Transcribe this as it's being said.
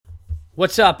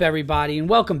What's up, everybody, and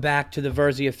welcome back to the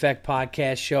Verzi Effect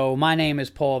Podcast Show. My name is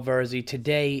Paul Verzi.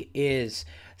 Today is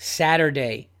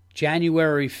Saturday,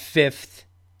 January 5th,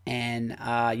 and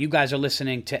you guys are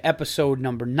listening to episode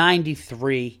number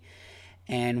 93.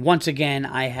 And once again,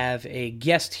 I have a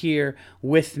guest here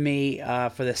with me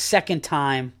for the second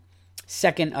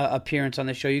appearance on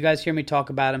the show. You guys hear me talk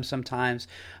about him sometimes.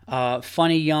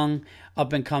 Funny, young,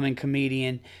 up-and-coming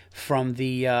comedian from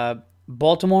the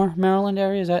Baltimore, Maryland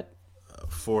area, is that?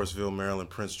 Forestville, Maryland,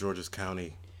 Prince George's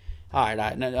County. All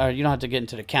right. You don't have to get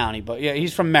into the county, but yeah,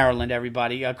 he's from Maryland,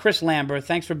 everybody. Chris LAMBERTH,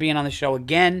 thanks for being on the show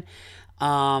again.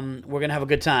 We're going to have a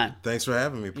good time. Thanks for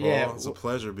having me, Paul. Yeah. It's a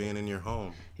pleasure being in your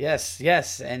home. Yes.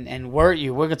 And we're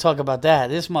going to talk about that.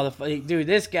 This motherfucker, dude,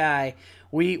 this guy,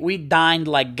 we dined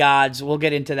like gods. We'll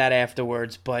get into that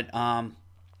afterwards, but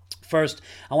first,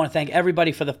 I want to thank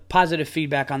everybody for the positive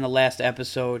feedback on the last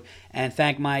episode, and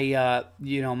thank my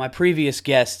my previous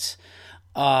guests,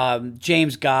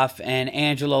 James Goff and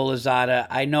Angelo Lozada.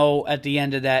 I know at the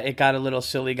end of that it got a little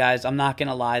silly, guys. I'm not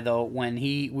gonna lie though, when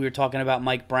we were talking about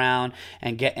Mike Brown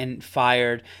and getting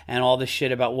fired and all this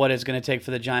shit about what it's gonna take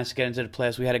for the Giants to get into the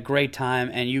playoffs, we had a great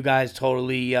time, and you guys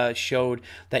totally showed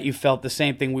that you felt the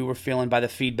same thing we were feeling by the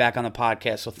feedback on the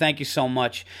podcast. So thank you so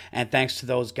much, and thanks to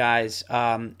those guys.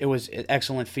 It was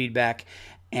excellent feedback,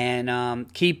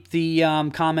 and keep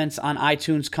the comments on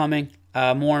iTunes coming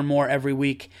more and more every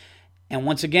week. And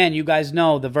once again, you guys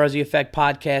know the Verzi Effect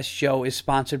Podcast Show is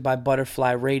sponsored by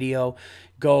Butterfly Radio.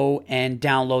 Go and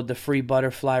download the free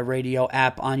Butterfly Radio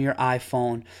app on your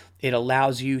iPhone. It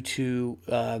allows you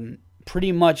to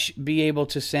pretty much be able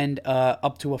to send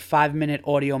up to a 5-minute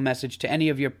audio message to any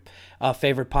of your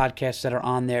favorite podcasts that are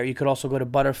on there. You could also go to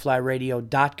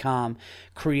butterflyradio.com,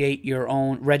 create your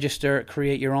own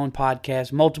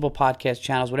podcast, multiple podcast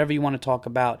channels, whatever you want to talk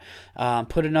about,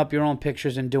 putting up your own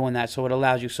pictures and doing that. So it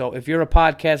allows you. So if you're a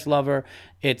podcast lover,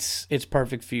 it's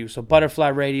perfect for you. So Butterfly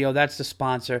Radio, that's the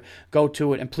sponsor. Go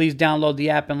to it, and please download the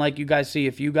app. And like you guys see,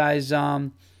 if you guys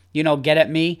get at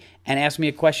me and ask me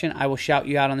a question, I will shout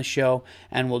you out on the show,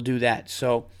 and we'll do that.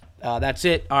 So that's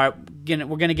it. All right,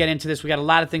 we're going to get into this. We got a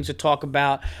lot of things to talk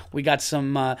about. We got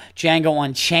some DJANGO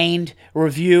Unchained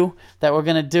review that we're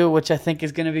going to do, which I think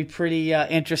is going to be pretty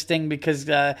interesting because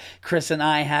Chris and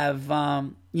I have,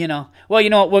 well, you know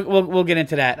what? We'll get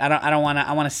into that. I want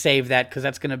to save that because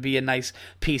that's going to be a nice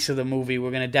piece of the movie. We're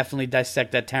going to definitely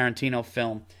dissect that Tarantino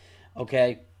film.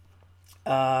 Okay.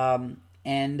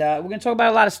 And we're going to talk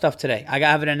about a lot of stuff today. I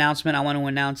have an announcement. I want to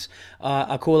announce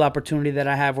a cool opportunity that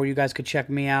I have where you guys could check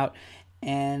me out.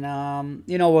 And,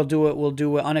 we'll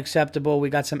do it unacceptable. We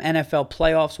got some NFL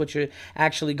playoffs, which are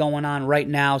actually going on right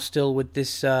now still with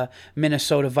this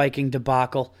Minnesota Viking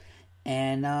debacle.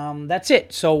 And that's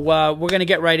it. So we're going to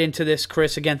get right into this,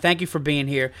 Chris. Again, thank you for being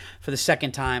here for the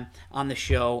second time on the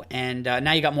show. And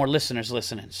now you got more listeners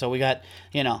listening. So we got,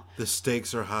 The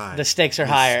stakes are high. The stakes are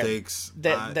higher. Stakes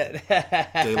De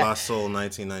La Soul,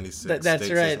 1996. That's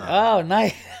right. Oh,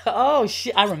 nice. Oh,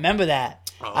 shit. I remember that.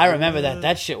 That.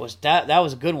 That shit was, that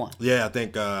was a good one. Yeah, I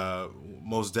think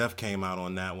Mos Def came out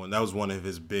on that one. That was one of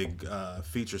his big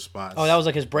feature spots. Oh, that was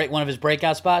like one of his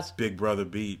breakout spots? Big Brother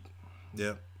beat.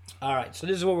 Yep. All right, so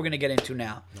this is what we're going to get into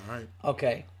now. All right.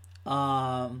 Okay.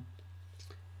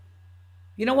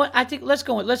 You know what? I think let's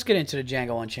get into the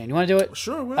DJANGO Unchained. You want to do it?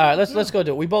 Sure. All right, let's go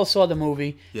do it. We both saw the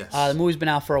movie. Yes. The movie's been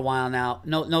out for a while now.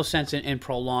 No sense in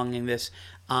prolonging this.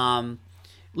 Tell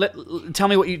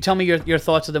me your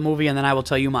thoughts of the movie, and then I will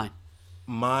tell you mine.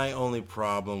 My only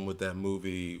problem with that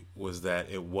movie was that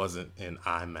it wasn't in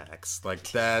IMAX. Like,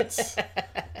 that's...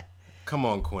 Come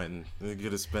on, Quentin. You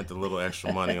could have spent a little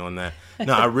extra money on that.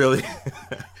 No, I really...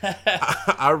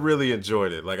 I really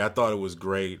enjoyed it. Like, I thought it was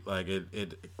great. Like,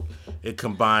 it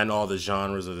combined all the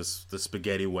genres of the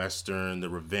spaghetti western, the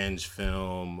revenge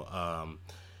film,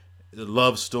 the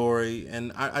love story,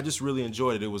 and I just really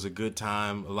enjoyed it. It was a good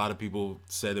time. A lot of people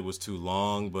said it was too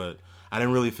long, but I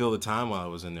didn't really feel the time while I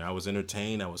was in there. I was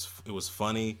entertained. It was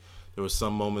funny. There were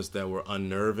some moments that were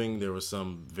unnerving. There were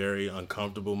some very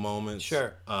uncomfortable moments.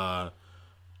 Sure.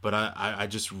 But I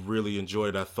just really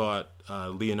enjoyed it. I thought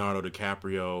Leonardo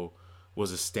DiCaprio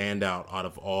was a standout out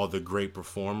of all the great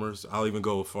performers. I'll even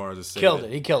go as far as to say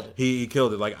He killed it. He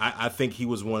killed it. Like, I think he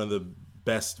was one of the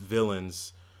best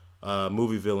villains,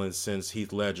 movie villains, since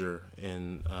Heath Ledger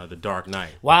in The Dark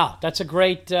Knight. Wow, that's a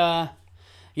great. Here's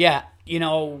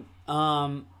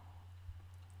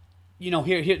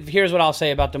what I'll say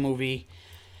about the movie,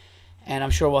 and I'm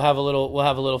sure we'll have a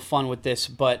little fun with this.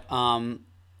 But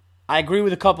I agree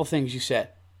with a couple things you said.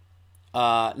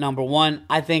 Number one,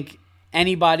 I think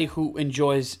anybody who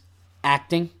enjoys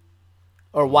acting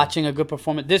or watching a good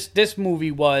performance, this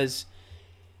movie was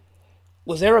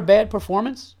Was there a bad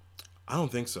performance? I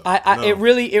don't think so. No. It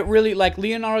really like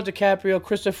Leonardo DiCaprio,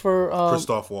 Christoph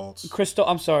Waltz.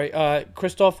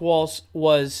 Christoph Waltz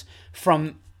was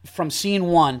from scene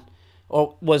one,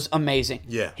 or was amazing.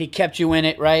 Yeah, he kept you in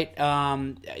it, right?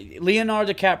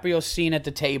 Leonardo DiCaprio's scene at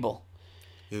the table.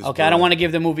 Okay, brilliant. I don't want to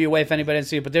give the movie away if anybody didn't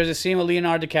see it, but there's a scene with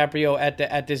Leonardo DiCaprio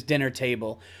at this dinner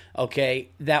table.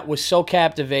 Okay, that was so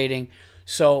captivating.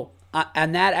 So,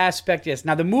 and that aspect, yes.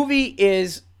 Now the movie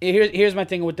is. Here's my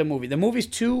thing with the movie. The movie's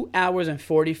 2 hours and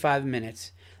 45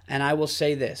 minutes. And I will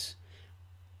say this.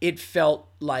 It felt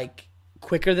like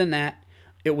quicker than that.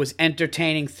 It was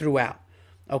entertaining throughout.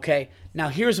 Okay? Now,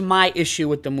 here's my issue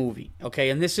with the movie. Okay?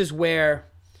 And this is where...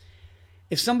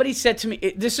 If somebody said to me...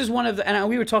 This is one of the... And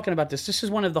we were talking about this. This is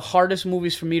one of the hardest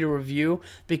movies for me to review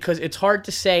because it's hard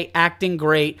to say acting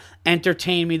great,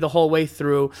 entertain me the whole way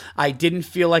through. I didn't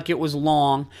feel like it was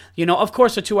long. You know, of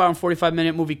course, a 2 hour and 45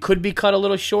 minute movie could be cut a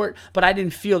little short, but I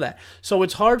didn't feel that. So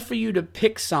it's hard for you to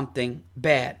pick something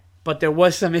bad. But there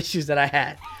was some issues that I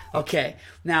had. Okay.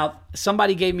 Now,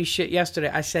 somebody gave me shit yesterday.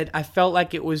 I said I felt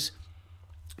like it was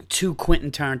too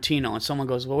Quentin Tarantino, and someone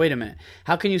goes, well, wait a minute,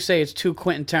 how can you say it's too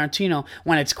Quentin Tarantino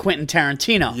when it's Quentin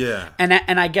Tarantino? Yeah.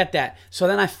 And I get that. So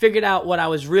then I figured out what I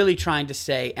was really trying to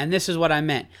say, and this is what I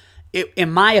meant.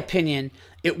 In my opinion,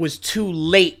 it was too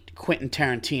late Quentin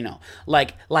Tarantino,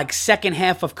 like second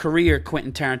half of career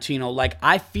Quentin Tarantino. Like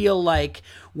I feel like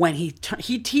when he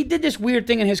did this weird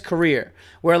thing in his career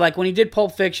where like when he did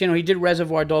Pulp Fiction or he did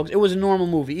Reservoir Dogs, it was a normal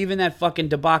movie. Even that fucking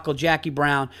debacle Jackie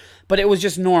Brown, but it was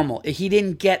just normal. He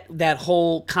didn't get that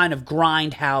whole kind of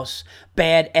grindhouse,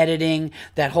 bad editing,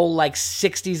 that whole like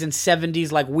 60s and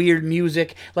 70s like weird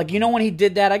music. Like, you know, when he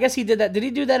did that, I guess he did that. Did he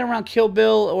do that around Kill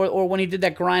Bill or when he did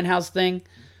that grindhouse thing?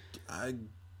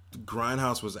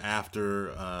 Grindhouse was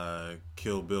after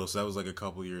Kill Bill, so that was like a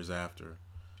couple years after.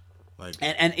 Like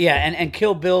and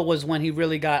Kill Bill was when he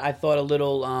really got, I thought, a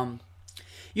little.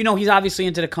 You know, he's obviously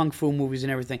into the kung fu movies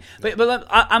and everything. But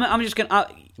I'm just gonna.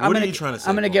 What are you trying to say?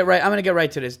 I'm gonna get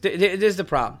right to this. This is the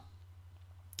problem.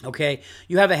 Okay,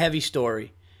 you have a heavy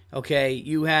story. Okay,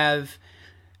 you have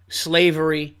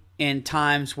slavery in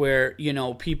times where, you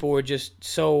know, people were just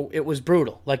so, it was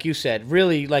brutal, like you said,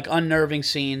 really like unnerving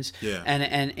scenes. Yeah.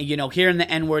 And you know, hearing the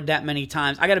N-word that many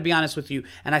times. I got to be honest with you,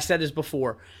 and I said this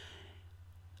before.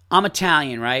 I'm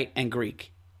Italian, right, and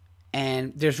Greek.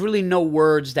 And there's really no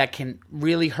words that can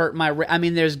really hurt my... I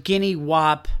mean, there's guinea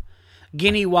wop, and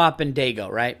dago,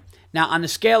 right? Now, on a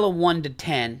scale of 1 to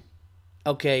 10,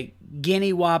 okay,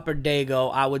 guinea wop or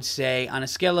dago, I would say, on a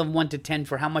scale of 1 to 10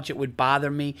 for how much it would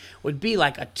bother me, would be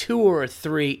like a 2 or a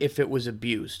 3 if it was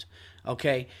abused,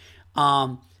 okay?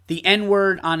 The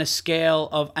N-word on a scale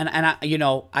of, and I, you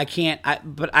know,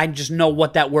 but I just know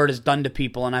what that word has done to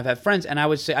people, and I've had friends, and I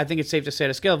would say, I think it's safe to say,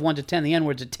 at a scale of 1 to 10, the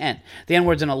N-word's a 10. The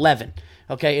N-word's an 11,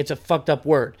 okay? It's a fucked up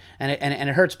word, and it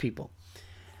hurts people.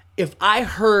 If I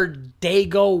heard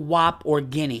dago, wop, or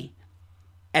guinea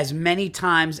as many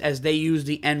times as they use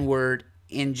the N-word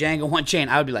in Django Unchained,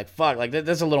 I would be like, fuck, like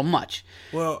that's a little much.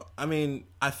 Well, I mean,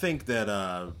 I think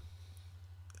that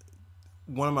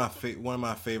one of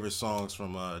my favorite songs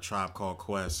from Tribe Called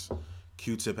Quest,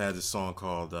 Q-Tip has a song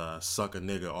called "Suck a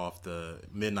Nigga" off the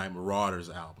Midnight Marauders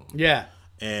album. Yeah,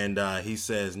 and he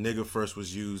says, "Nigga first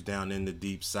was used down in the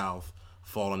deep south,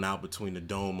 falling out between the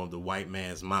dome of the white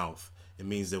man's mouth. It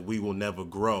means that we will never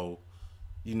grow.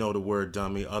 You know the word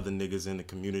dummy. Other niggas in the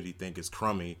community think it's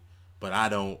crummy, but I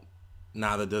don't.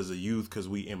 Neither does the youth, because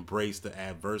we embrace the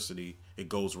adversity. It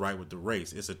goes right with the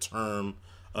race. It's a term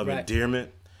of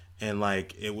endearment." And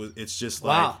like it's just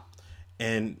like, wow.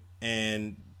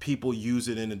 And people use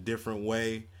it in a different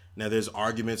way. Now there's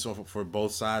arguments for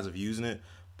both sides of using it,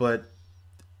 but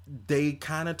they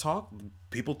kind of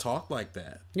people talk like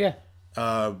that. Yeah.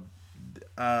 That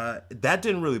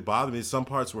didn't really bother me. Some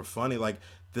parts were funny, like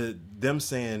them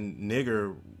saying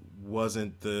nigger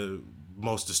wasn't the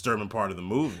most disturbing part of the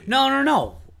movie.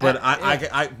 No. But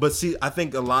but see, I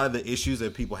think a lot of the issues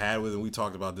that people had with it, and we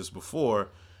talked about this before,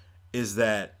 is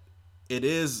that it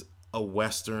is a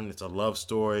Western, it's a love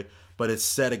story, but it's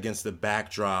set against the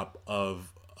backdrop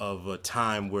of a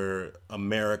time where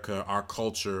America, our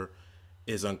culture,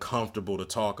 is uncomfortable to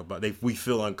talk about. We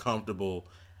feel uncomfortable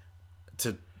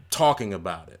to talking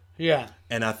about it. Yeah.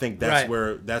 And I think that's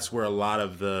where a lot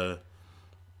of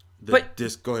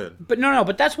Go ahead. But no,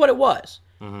 but that's what it was.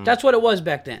 That's what it was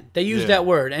back then. They used that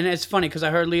word, and it's funny because I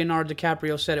heard Leonardo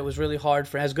DiCaprio said it was really hard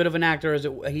for, as good of an actor as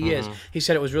he is, he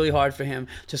said it was really hard for him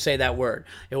to say that word.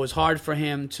 It was hard for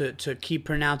him to keep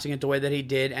pronouncing it the way that he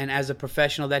did, and as a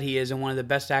professional that he is and one of the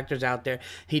best actors out there,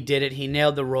 he did it. He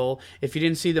nailed the role. If you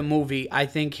didn't see the movie, I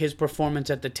think his performance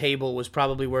at the table was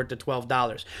probably worth the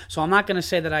 $12. So I'm not going to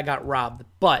say that I got robbed,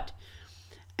 but...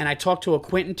 And I talked to a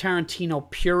Quentin Tarantino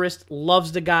purist,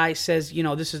 loves the guy, says,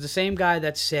 this is the same guy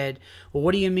that said, well,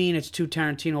 what do you mean it's too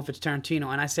Tarantino if it's Tarantino?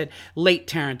 And I said, late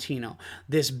Tarantino.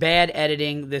 This bad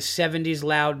editing, this 70s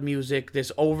loud music,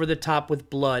 this over the top with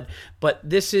blood. But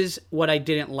this is what I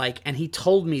didn't like. And he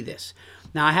told me this.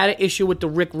 Now, I had an issue with the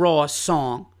Rick Ross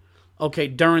song. Okay,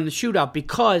 during the shootout,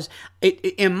 because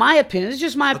in my opinion, it's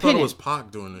just my opinion. I thought it was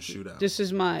Pac during the shootout. This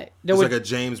is my. It's like a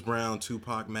James Brown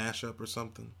Tupac mashup or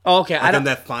something. Oh, okay, I don't.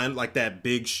 That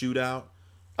big shootout.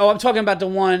 Oh, I'm talking about the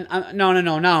one. No,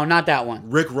 not that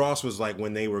one. Rick Ross was like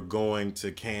when they were going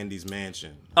to Candy's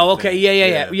mansion. Oh, okay,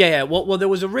 yeah. Well, there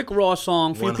was a Rick Ross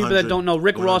song. For you people that don't know,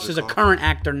 Rick Ross is a current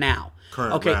actor now.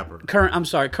 Current rapper.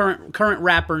 Current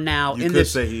rapper now. You could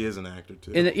say he is an actor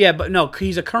too. But no,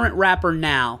 he's a current rapper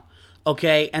now.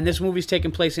 Okay, and this movie's taking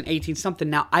place in 18-something.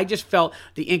 Now, I just felt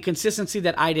the inconsistency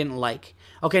that I didn't like.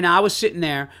 Okay, now I was sitting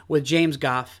there with James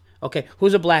Goff, okay,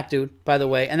 who's a black dude, by the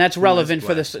way, and that's relevant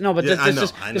for this. No, but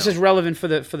this is relevant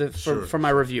for my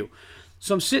review.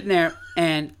 So I'm sitting there,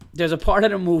 and there's a part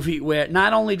of the movie where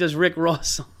not only does Rick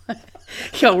Ross...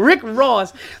 Rick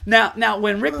Ross. Now,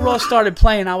 when Rick Ross started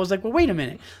playing, I was like, well, wait a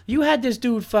minute. You had this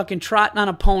dude fucking trotting on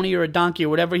a pony or a donkey or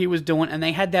whatever he was doing, and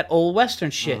they had that old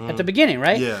Western shit at the beginning,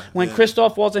 right? Yeah. When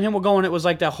Christoph Waltz and him were going, it was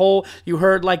like that whole, you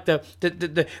heard like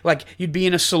the like you'd be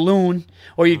in a saloon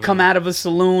or you'd come out of a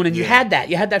saloon and you had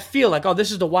that feel like, oh,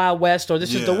 this is the Wild West or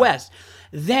this is the West.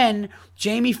 Then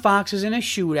Jamie Foxx is in a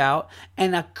shootout,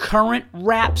 and a current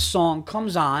rap song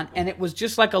comes on, and it was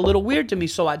just like a little weird to me.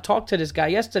 So I talked to this guy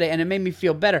yesterday, and it made me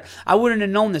feel better. I wouldn't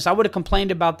have known this. I would have complained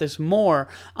about this more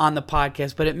on the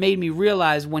podcast, but it made me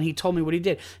realize when he told me what he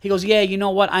did. He goes, yeah, you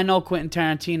know what? I know Quentin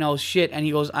Tarantino's shit, and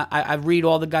he goes, I read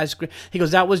all the guys' script. He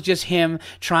goes, that was just him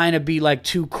trying to be like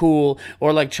too cool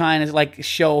or like trying to like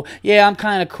show, yeah, I'm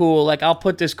kind of cool. Like I'll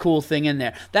put this cool thing in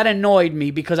there. That annoyed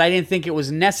me because I didn't think it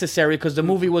was necessary because the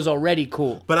movie was already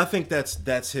cool. But I think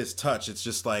that's his touch. It's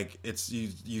just like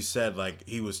you said like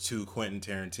he was too Quentin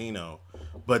Tarantino,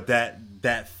 but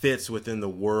that fits within the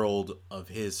world of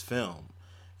his film.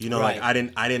 Right. Like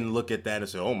I didn't look at that and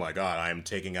say, "Oh my God, I'm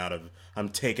taken out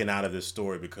of this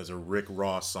story because a Rick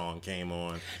Ross song came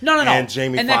on." No. And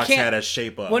Jamie Foxx had a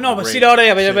shape up. Well, no, but see, but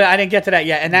I didn't get to that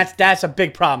yet, and that's a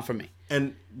big problem for me.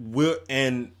 And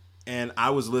I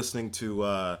was listening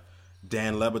to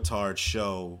Dan Le Batard's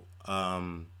show.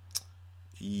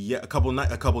 A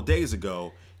couple days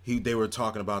ago, they were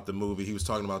talking about the movie. He was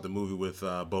talking about the movie with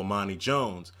Bomani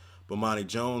Jones. Bomani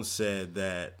Jones said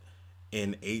that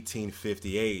in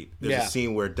 1858, there's a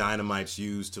scene where dynamite's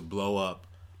used to blow up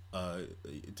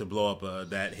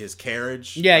that his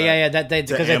carriage. That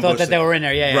because they thought that they were in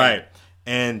there. Yeah. Right,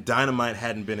 and dynamite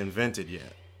hadn't been invented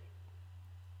yet.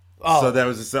 Oh, so that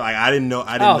was like I didn't know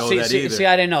that either. See,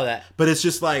 I didn't know that. But it's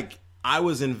just like. I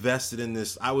was invested in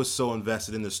this. I was so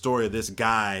invested in the story of this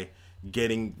guy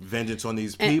getting vengeance on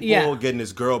these people, getting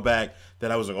his girl back, that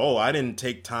I was like, oh, I didn't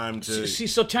take time to... See,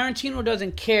 so Tarantino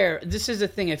doesn't care. This is the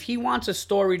thing. If he wants a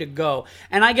story to go,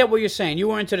 and I get what you're saying. You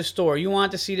were into the story. You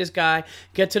wanted to see this guy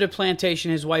get to the plantation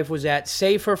his wife was at,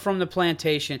 save her from the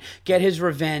plantation, get his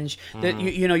revenge. That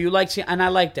you like seeing, and I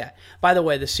like that. By the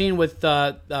way, the scene with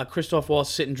Christoph Waltz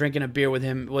sitting drinking a beer with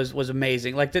him was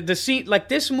amazing. Like the scene, like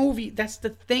this movie, that's the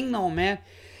thing though, man.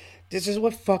 This is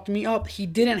what fucked me up. He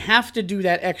didn't have to do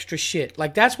that extra shit.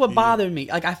 Like, that's what bothered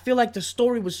me. Like, I feel like the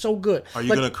story was so good. Are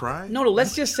you going to cry? No,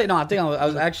 let's just say... No, I think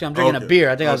I'm drinking a beer.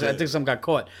 I think something got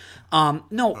caught.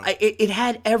 It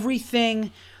had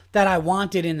everything that I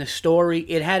wanted in the story.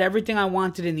 It had everything I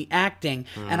wanted in the acting.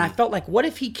 And I felt like, what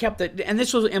if he kept it... And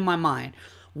this was in my mind.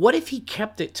 What if he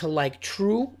kept it to, like,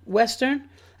 true Western...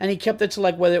 And he kept it to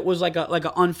like whether it was like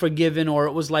a Unforgiven or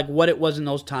it was like what it was in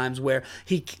those times where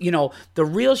he, the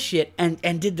real shit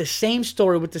and did the same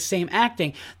story with the same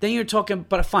acting. Then you're talking,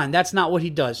 but fine, that's not what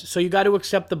he does. So you got to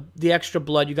accept the extra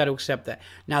blood. You got to accept that.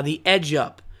 Now the edge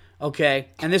up, okay?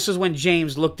 And this is when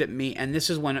James looked at me, and this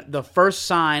is when the first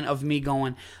sign of me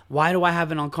going, why do I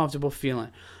have an uncomfortable feeling?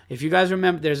 If you guys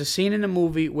remember, there's a scene in the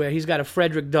movie where he's got a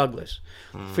Frederick Douglass.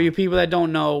 For you people that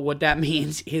don't know what that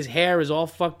means, his hair is all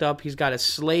fucked up. He's got a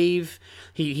slave.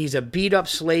 He's a beat-up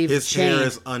slave. His hair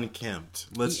is unkempt.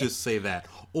 Let's just say that.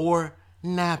 Or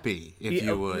nappy, if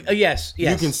you would. Yes.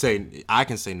 You can say, I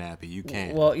can say nappy. You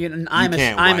can't. Well,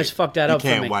 Imus fucked that up for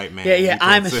me. You can't white man. Yeah,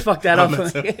 Imus fucked that up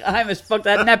for me. Imus fucked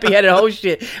that nappy-headed whole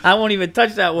shit. I won't even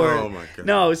touch that word. Oh, my God.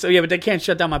 No, so but they can't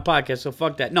shut down my podcast, so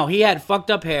fuck that. No, he had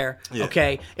fucked up hair,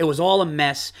 okay? It was all a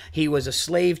mess. He was a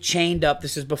slave chained up.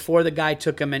 This is before the guy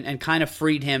took him and kind of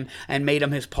freed him and made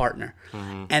him his partner.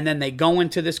 Mm-hmm. And then they go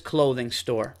into this clothing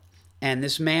store, and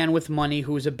this man with money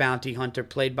who's a bounty hunter,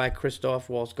 played by Christoph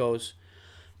Waltz, goes,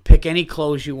 pick any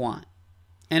clothes you want.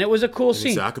 And it was a cool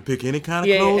scene. I could pick any kind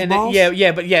of clothes, boss?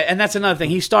 And that's another thing.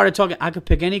 He started talking, I could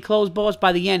pick any clothes, boss.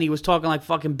 By the end, he was talking like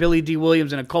fucking Billy D.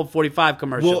 Williams in a Colt 45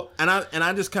 commercial. Well, and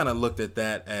I just kind of looked at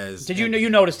that as... Did you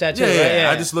notice that too? Yeah,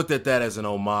 right? I just looked at that as an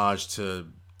homage to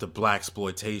the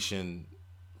blaxploitation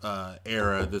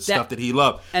era, stuff that he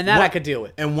loved. And that I could deal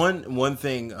with. And one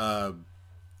thing,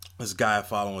 this guy I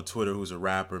follow on Twitter who's a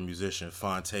rapper, musician,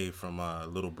 Fonte from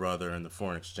Little Brother and the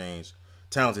Foreign Exchange,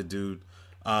 talented dude.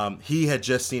 He had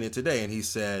just seen it today, and he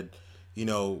said,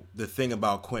 the thing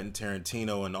about Quentin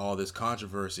Tarantino and all this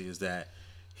controversy is that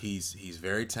he's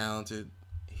very talented,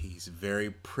 he's very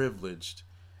privileged,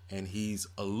 and he's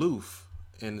aloof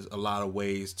in a lot of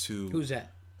ways to... Who's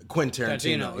that? Quentin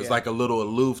Tarantino is like a little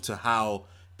aloof to how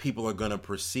people are going to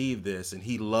perceive this, and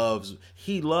he loves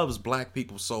black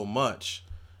people so much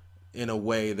in a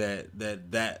way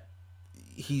that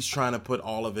he's trying to put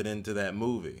all of it into that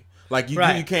movie. Like you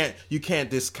can't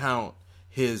discount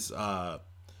his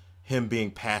him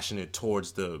being passionate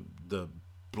towards the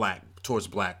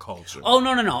black culture. Oh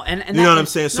no, and you know what I'm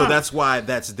saying. So that's why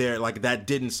that's there. Like that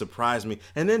didn't surprise me.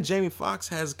 And then Jamie Foxx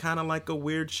has kind of like a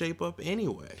weird shape up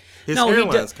anyway. His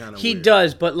hairline's kind of weird. He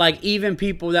does, but like even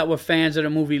people that were fans of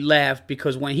the movie laughed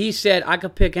because when he said I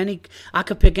could pick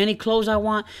any clothes I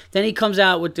want, then he comes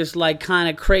out with this like kind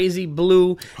of crazy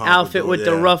blue outfit with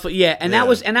the ruffle. And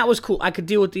that was cool. I could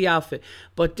deal with the outfit.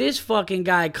 But this fucking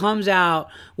guy comes out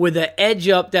with an edge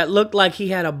up that looked like he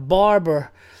had a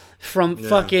barber from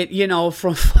fucking,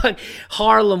 from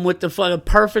Harlem with the fucking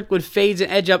perfect with fades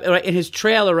and edge up right in his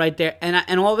trailer right there.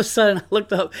 And all of a sudden I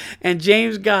looked up and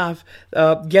James Goff,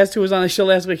 guest who was on the show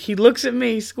last week, he looks at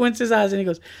me, squints his eyes, and he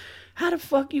goes, how the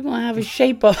fuck you gonna have a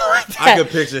shape up like that? I could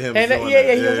picture him doing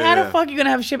that. He goes, how the fuck you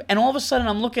gonna have a shape? And all of a sudden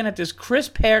I'm looking at this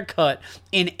crisp haircut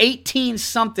in 18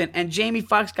 something and Jamie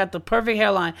Foxx got the perfect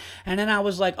hairline. And then I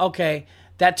was like, okay,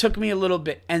 that took me a little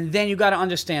bit. And then you got to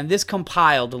understand, this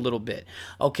compiled a little bit,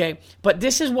 okay? But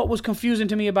this is what was confusing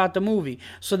to me about the movie.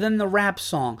 So then the rap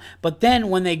song. But then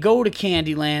when they go to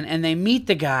Candyland and they meet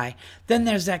the guy, then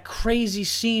there's that crazy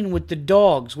scene with the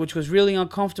dogs, which was really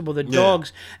uncomfortable, the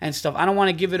dogs and stuff. I don't want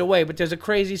to give it away, but there's a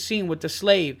crazy scene with the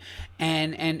slave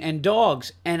and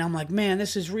dogs. And I'm like, man,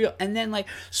 this is real. And then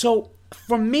so...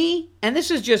 For me, and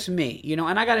this is just me,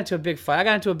 and I got into a big fight. I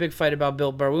got into a big fight about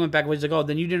Bill Burr. We went back. He's like, oh,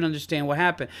 then you didn't understand what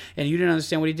happened, and you didn't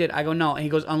understand what he did. I go, no. And he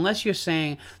goes, unless you're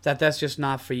saying that that's just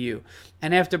not for you.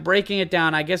 And after breaking it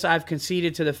down, I guess I've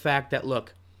conceded to the fact that,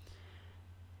 look,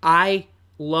 I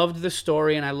loved the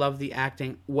story and I loved the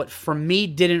acting. What for me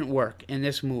didn't work in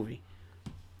this movie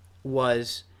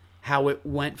was how it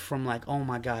went from like, oh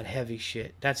my God, heavy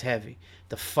shit. That's heavy.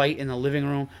 The fight in the living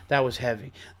room, that was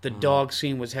heavy. The dog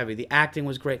scene was heavy. The acting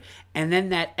was great. And then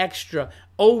that extra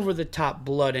over-the-top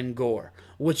blood and gore,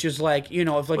 which is like, if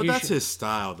like but that's his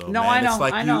style, though. No, man. I know. It's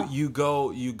like I know. You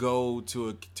go to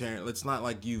a. It's not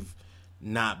like you've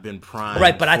not been primed.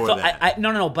 Right, but for I thought that.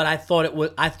 no. But I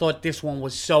thought this one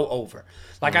was so over.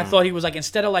 Like I thought he was like,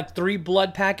 instead of like 3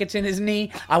 blood packets in his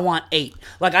knee, I want 8.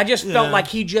 Like I just felt like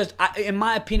he just, in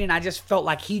my opinion, I just felt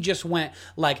like he just went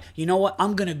like, you know what,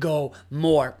 I'm gonna go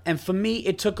more. And for me,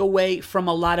 it took away from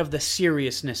a lot of the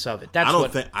seriousness of it.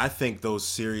 I think those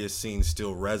serious scenes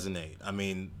still resonate. I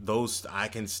mean, I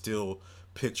can still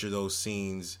picture those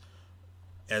scenes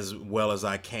as well as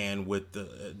I can with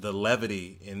the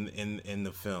levity in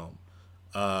the film.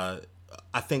 I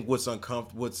think what's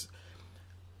uncomfortable,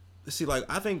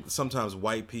 I think sometimes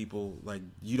white people, like,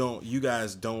 you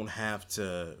guys don't have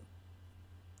to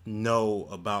know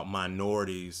about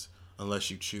minorities unless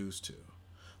you choose to.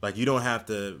 Like, you don't have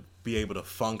to be able to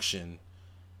function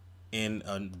in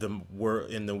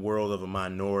the world of a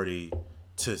minority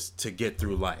to get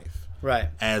through life. Right.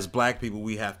 As black people,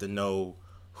 we have to know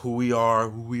who we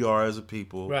are as a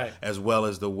people, right, as well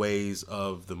as the ways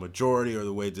of the majority or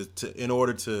the way in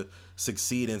order to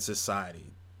succeed in society.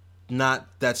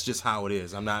 That's just how it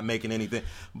is. I'm not making anything,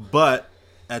 but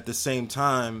at the same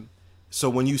time, so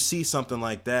when you see something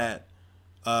like that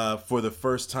for the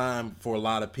first time for a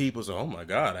lot of people, so, oh my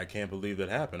God, I can't believe that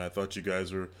happened. I thought you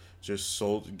guys were just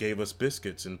gave us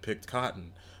biscuits and picked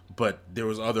cotton, but there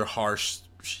was other harsh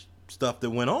stuff that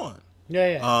went on.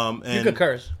 Yeah. And you could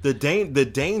curse. The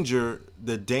danger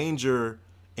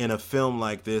in a film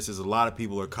like this is a lot of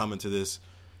people are coming to this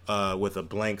with a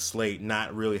blank slate,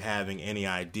 not really having any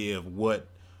idea of what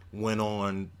went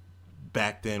on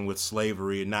back then with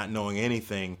slavery and not knowing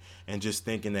anything, and just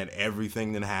thinking that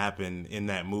everything that happened in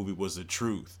that movie was the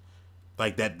truth.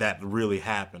 Like that really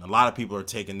happened. A lot of people are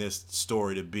taking this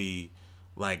story to be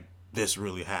like, this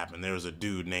really happened. There was a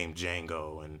dude named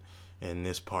Django and in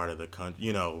this part of the country,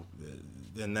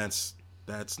 and that's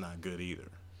not good either.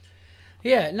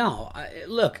 Yeah, no.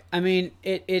 Look, I mean,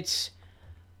 it's.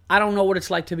 I don't know what it's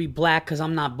like to be black because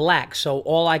I'm not black. So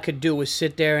all I could do was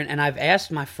sit there and I've asked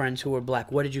my friends who are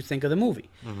black, what did you think of the movie?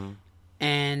 Mm-hmm.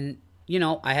 And,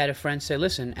 I had a friend say,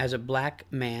 listen, as a black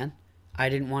man, I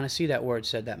didn't want to see that word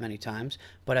said that many times.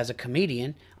 But as a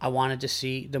comedian, I wanted to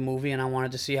see the movie and I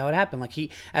wanted to see how it happened.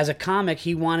 Like as a comic,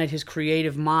 he wanted his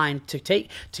creative mind to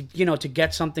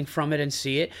get something from it and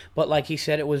see it. But like he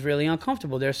said, it was really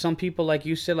uncomfortable. There's some people, like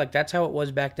you said, like that's how it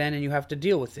was back then and you have to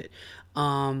deal with it.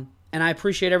 And I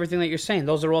appreciate everything that you're saying.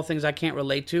 Those are all things I can't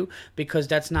relate to because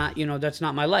that's not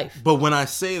my life. But when I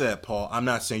say that, Paul, I'm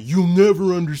not saying you'll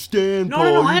never understand, no, Paul.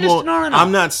 No, I understand. No.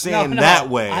 I'm not saying that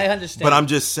way. I understand. But I'm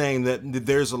just saying that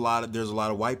there's a lot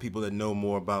of white people that know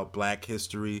more about black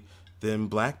history than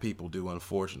black people do,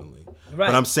 unfortunately. Right.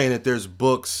 But I'm saying that there's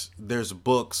books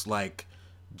like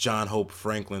John Hope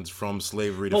Franklin's From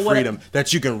Slavery to Freedom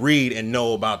that you can read and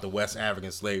know about the West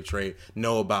African slave trade,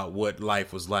 know about what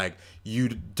life was like. You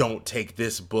don't take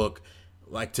this book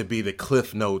like to be the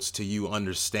cliff notes to you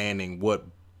understanding what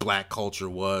black culture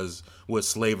was, what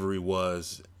slavery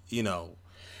was,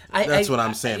 That's what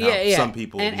I'm saying. How some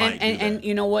people might do that. And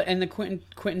you know what? And the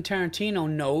Quentin Tarantino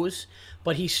knows,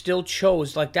 but he still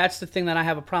chose. Like that's the thing that I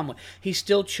have a problem with. He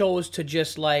still chose to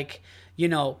just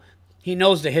he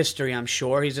knows the history. I'm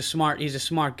sure he's a smart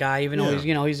guy. Even though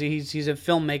he's a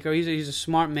filmmaker. He's a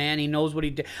smart man. He knows what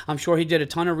he did. I'm sure he did a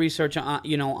ton of research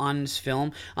on this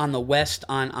film, on the West,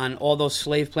 on all those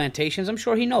slave plantations. I'm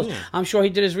sure he knows. Yeah. I'm sure he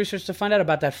did his research to find out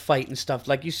about that fight and stuff.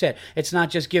 Like you said, it's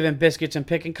not just giving biscuits and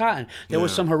picking cotton. There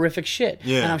was some horrific shit.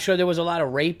 Yeah. And I'm sure there was a lot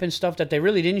of rape and stuff that they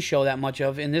really didn't show that much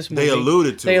of in this movie. They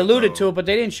alluded to it, but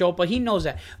they didn't show it. But he knows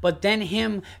that. But then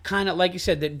him kind of like you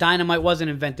said, that dynamite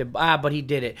wasn't invented. But he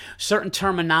did it. Certain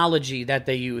terminology that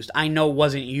they used, I know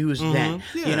wasn't used then.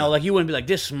 Yeah. Like you wouldn't be like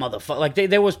this motherfucker. Like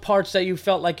there was parts that you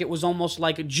felt like it was almost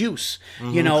like a juice.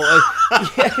 Really?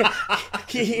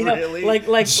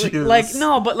 Like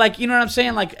no, but like you know what I'm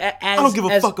saying. Like I don't give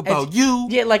a fuck about you.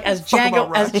 Yeah, like as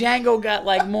Django got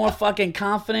like more fucking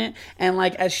confident and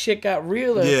like as shit got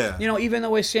realer. Yeah. Even the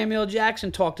way Samuel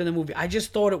Jackson talked in the movie, I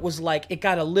just thought it was like it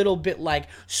got a little bit like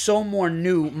so more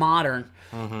new, modern.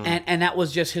 Mm-hmm. And that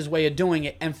was just his way of doing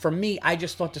it. And for me, I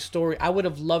just thought the story, I would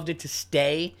have loved it to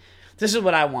stay. This is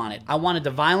what I wanted. I wanted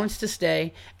the violence to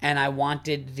stay, and I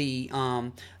wanted the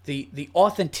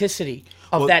authenticity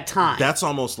of that time. That's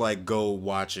almost like go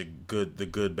watch The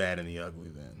Good, Bad, and the Ugly.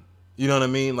 Then you know what I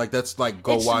mean? Like that's like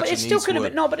watch. It still could have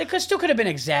been but it still could have been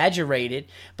exaggerated.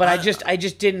 But I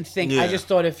just didn't think. Yeah. I just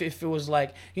thought if it was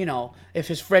like if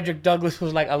his Frederick Douglass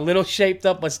was like a little shaped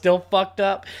up but still fucked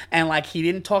up, and like he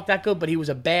didn't talk that good, but he was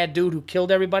a bad dude who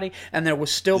killed everybody, and there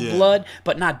was still blood,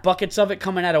 but not buckets of it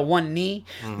coming out of one knee.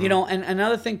 Mm-hmm. And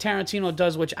another thing Tarantino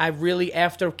does, which I really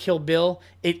after Kill Bill,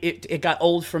 it got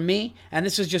old for me, and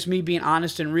this is just me being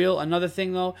honest and real. Another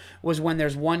thing though was when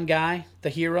there's one guy, the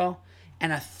hero,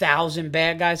 and 1,000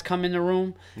 bad guys come in the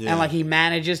room, and like he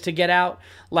manages to get out.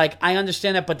 Like I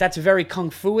understand that, but that's very kung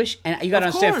fu-ish, and you gotta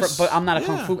understand. But I'm not a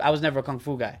kung fu. I was never a kung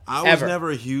fu guy. I was never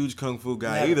a huge kung fu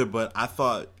guy either. But I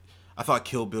thought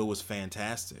Kill Bill was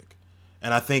fantastic,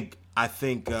 and I think.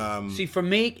 See, for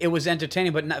me, it was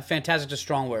entertaining, but not fantastic. Is a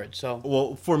strong word. So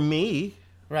well, for me.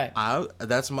 Right.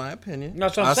 That's my opinion.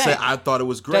 That's what I'm saying. I thought it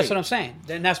was great. That's what I'm saying.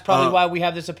 And that's probably why we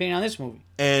have this opinion on this movie.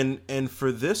 And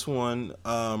for this one,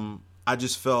 I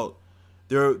just felt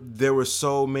there were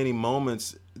so many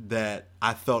moments that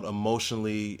I felt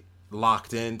emotionally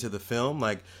locked into the film.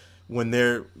 Like when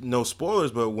no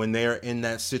spoilers, but when they're in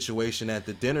that situation at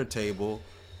the dinner table,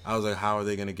 I was like, how are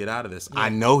they going to get out of this? Yeah. I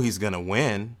know he's going to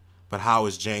win. But how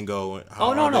is Django?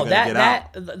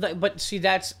 But see,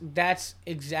 that's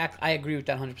exact. I agree with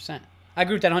that 100%. I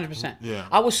agree with that 100%. Yeah.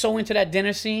 I was so into that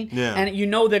dinner scene,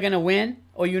 and they're gonna win,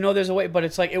 or there's a way, but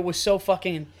it's like it was so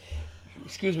fucking.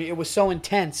 Excuse me, it was so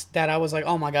intense that I was like,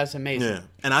 oh my god, it's amazing. Yeah,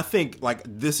 and I think like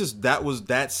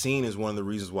that scene is one of the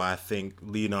reasons why I think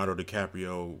Leonardo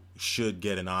DiCaprio should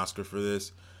get an Oscar for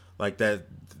this. Like that,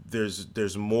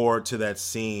 there's more to that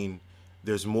scene.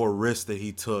 There's more risk that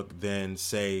he took than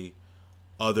say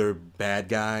other bad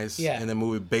guys Yeah. in the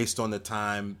movie based on the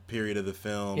time period of the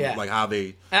film, Yeah. like how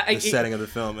the setting of the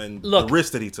film and look, the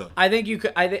risk that he took. I think you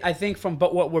could. I think from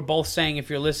what we're both saying, if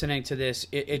you're listening to this,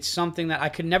 it's something that I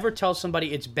could never tell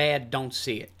somebody it's bad. Don't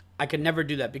see it. I could never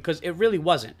do that because it really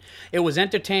wasn't. It was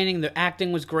entertaining. The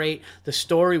acting was great. The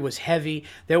story was heavy.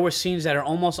 There were scenes that are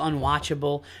almost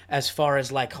unwatchable as far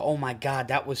as like, oh my God,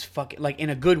 that was fucking, like in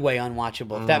a good way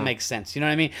unwatchable, if that makes sense. You know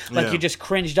what I mean? Like you just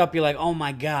cringed up. You're like, oh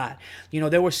my God. You know,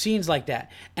 there were scenes like that.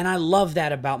 And I love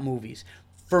that about movies.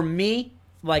 For me,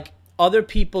 like, other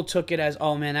people took it as,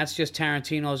 oh man, that's just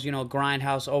Tarantino's, you know,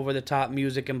 grindhouse, over the top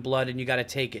music and blood, and you got to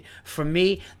take it. For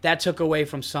me, that took away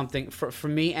from something. For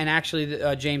me, and actually,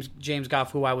 James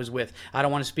Goff, who I was with, I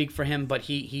don't want to speak for him, but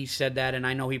he said that, and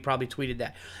I know he probably tweeted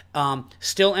that.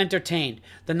 Still entertained.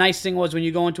 The nice thing was when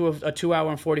you go into a 2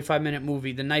 hour and 45-minute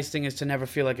movie, the nice thing is to never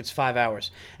feel like it's 5 hours,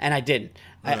 and I didn't.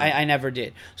 I never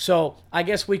did. So I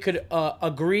guess we could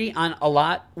agree on a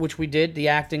lot, which we did, the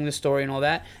acting, the story, and all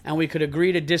that, and we could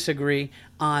agree to disagree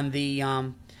on the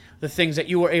things that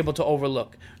you were able to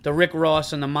overlook. The Rick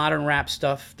Ross and the modern rap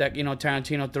stuff that, you know,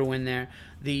 Tarantino threw in there.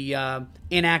 The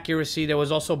inaccuracy. There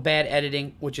was also bad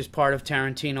editing, which is part of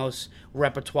Tarantino's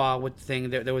repertoire with the thing.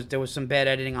 There was some bad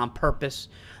editing on purpose.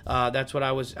 That's what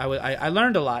I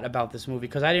learned a lot about this movie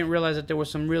because I didn't realize that there were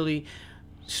some really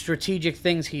strategic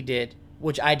things he did,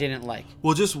 which I didn't like.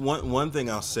 Well, just one thing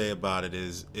I'll say about it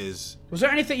is was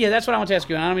there anything? Yeah, that's what I want to ask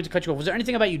you. And I don't mean to cut you off. Was there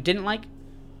anything about you didn't like?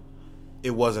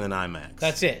 it wasn't an IMAX.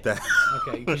 That's it.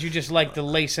 Okay, because you just like the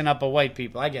lacing up of white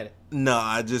people. I get it. No,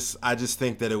 I just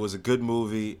think that it was a good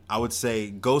movie. I would say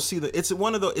go see it's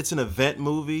an event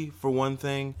movie for one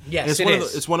thing. Yes,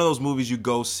 it's one of those movies you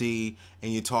go see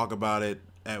and you talk about it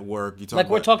at work. You talk like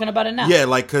we're talking about it now. Yeah,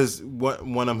 like because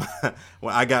when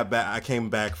I came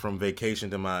back from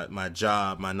vacation to my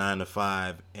job, my 9 to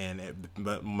 5, and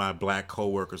my black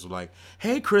coworkers were like,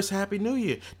 "Hey, Chris, Happy New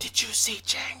Year! Did you see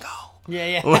Django?"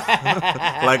 Yeah.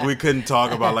 Like we couldn't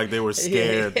talk about, like they were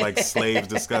scared, like slaves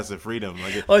discussing freedom.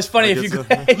 Like, it's funny if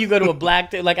you go to a black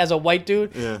dude, like as a white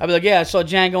dude, yeah. I'd be like, "Yeah, I saw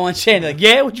Django Unchained." Like,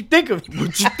 "Yeah, what'd you think of it?"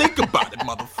 What'd you think about it,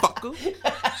 motherfucker?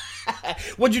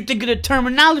 What'd you think of the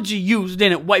terminology used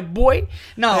in it, white boy?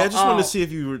 No, hey, I just wanted to see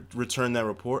if you return that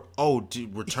report. Oh,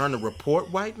 return the report,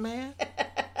 white man?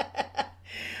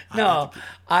 No,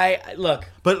 look.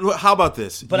 But how about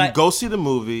this? Go see the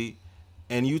movie.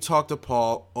 And you talk to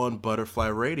Paul on Butterfly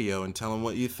Radio and tell him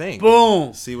what you think.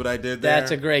 Boom. See what I did there?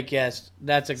 That's a great guess.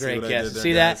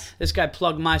 See that? This guy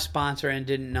plugged my sponsor and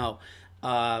didn't know.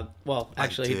 Well,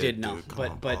 actually, he did know.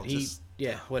 But Paul,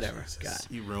 whatever. Jesus, God.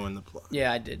 You ruined the plug.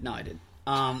 Yeah, I did. No, I didn't.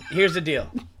 Here's the deal.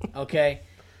 Okay?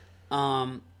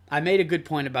 I made a good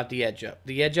point about the edge up.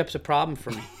 The edge up's a problem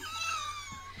for me.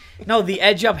 No, the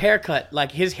edge up haircut.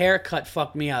 Like, his haircut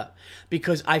fucked me up.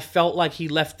 Because I felt like he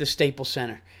left the Staples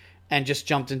Center and just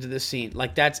jumped into the scene.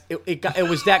 Like, it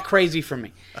was that crazy for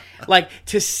me. Like,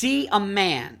 to see a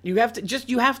man, you have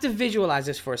to visualize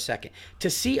this for a second. To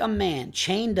see a man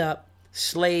chained up,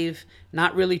 slave,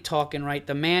 not really talking right.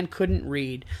 The man couldn't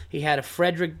read. He had a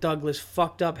Frederick Douglass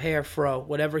fucked up hair fro,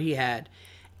 whatever he had.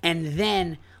 And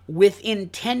then within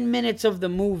 10 minutes of the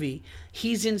movie,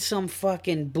 he's in some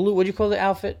fucking blue, what do you call the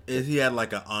outfit? He had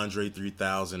like an Andre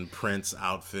 3000 Prince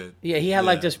outfit. Yeah, he had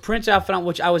like this Prince outfit on,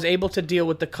 which I was able to deal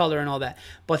with the color and all that.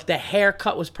 But the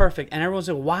haircut was perfect. And everyone's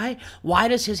like, why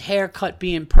does his haircut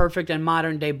being perfect and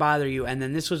modern day bother you? And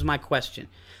then this was my question.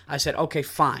 I said, okay,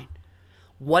 fine.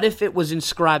 What if it was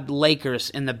inscribed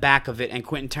Lakers in the back of it and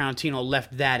Quentin Tarantino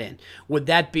left that in? Would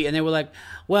that be? And they were like,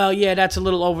 well, yeah, that's a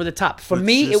little over the top. For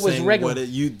me, it was regular.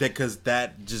 Because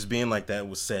that just being like that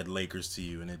was said Lakers to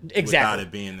you, and exactly without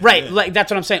it being right. Like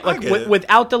that's what I'm saying. Like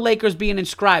without the Lakers being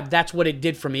inscribed, that's what it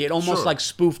did for me. It almost like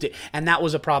spoofed it, and that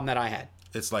was a problem that I had.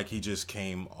 It's like he just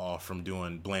came off from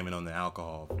blaming on the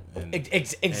alcohol.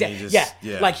 Exactly.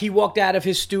 Yeah. Like he walked out of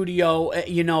his studio,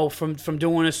 from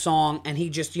doing a song, and he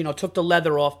just, took the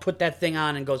leather off, put that thing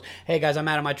on, and goes, "Hey guys, I'm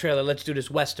out of my trailer. Let's do this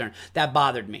Western." That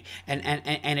bothered me, and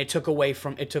it took away.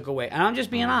 And I'm just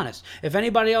being honest. If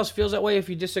anybody else feels that way, if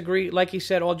you disagree, like he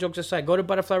said, all jokes aside, go to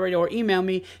Butterfly Radio or email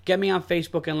me, get me on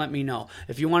Facebook, and let me know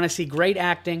if you want to see great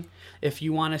acting. If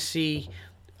you want to see.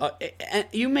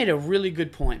 You made a really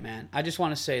good point, man. I just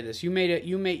want to say this.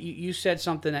 You said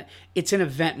something that it's an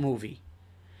event movie.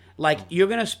 Like, you're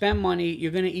going to spend money,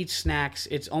 you're going to eat snacks.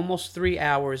 It's almost 3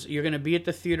 hours. You're going to be at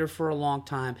the theater for a long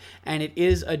time, and it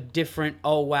is a different,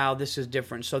 oh wow, this is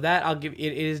different. So that it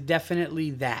is definitely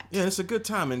that. Yeah, it's a good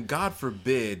time, and God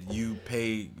forbid you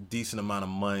pay decent amount of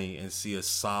money and see a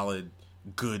solid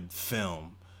good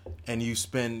film and you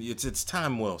spend it's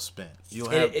time well spent. You'll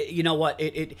have You know what?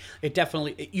 It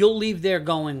definitely you'll leave there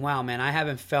going, wow, man, I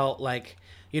haven't felt like.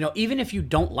 Even if you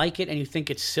don't like it and you think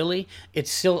it's silly,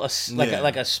 it's still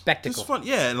like a spectacle. It's fun,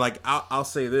 yeah. And like I'll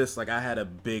say this, like I had a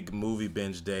big movie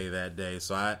binge day that day,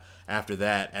 so after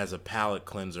that, as a palate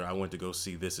cleanser, I went to go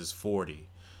see This Is 40.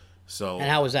 So and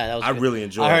how was that? That was I good. really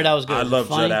enjoyed. I heard that was good. I love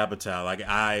funny? Judd Apatow. Like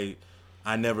I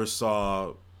never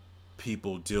saw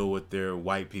people deal with their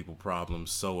white people problems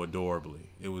so adorably.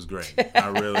 It was great. I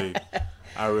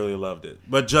really loved it.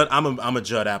 But I'm a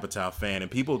Judd Apatow fan, and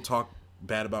people talk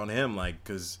bad about him, like,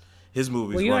 because his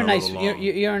movies. Well, you're run a nice, little long.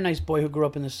 you're a nice boy who grew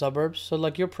up in the suburbs. So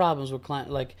like your problems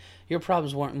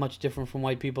weren't much different from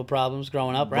white people problems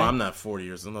growing up, right? Well, I'm not 40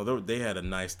 years old. No, they had a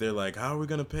nice. They're like, how are we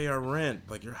gonna pay our rent?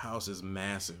 Like, your house is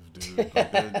massive, dude. Like,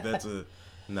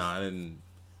 I didn't.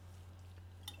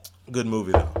 Good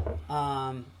movie though.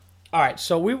 All right,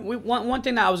 so we one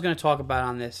thing that I was going to talk about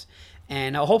on this,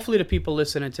 and hopefully the people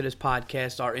listening to this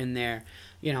podcast are in there.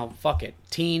 Fuck it.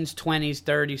 Teens, 20s,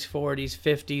 30s, 40s,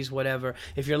 50s, whatever.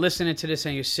 If you're listening to this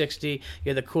and you're 60,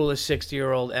 you're the coolest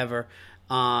 60-year-old ever.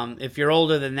 If you're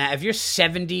older than that, if you're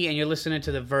 70 and you're listening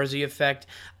to the Verzi Effect,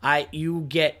 you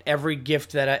get every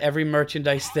gift every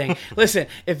merchandise thing. Listen,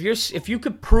 if you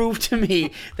could prove to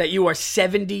me that you are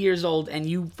 70 years old and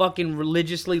you fucking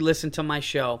religiously listen to my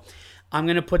show, I'm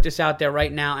going to put this out there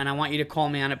right now, and I want you to call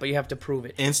me on it, but you have to prove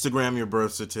it. Instagram your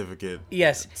birth certificate.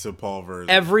 Yes. To Paul Verzi.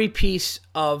 Every piece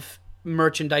of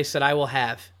merchandise that I will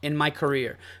have in my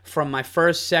career, from my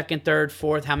first, second, third,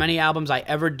 fourth, how many albums I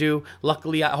ever do.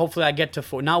 Luckily, hopefully I get to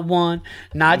 4. Not 1,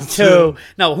 not 2.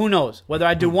 No, who knows? Whether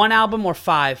I do 1 album or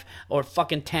 5 or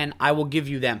fucking 10, I will give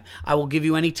you them. I will give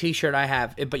you any t-shirt I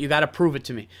have, but you got to prove it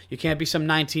to me. You can't be some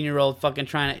 19-year-old fucking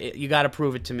trying to... You got to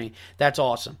prove it to me. That's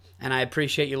awesome. And I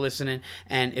appreciate you listening.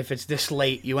 And if it's this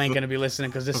late, you ain't going to be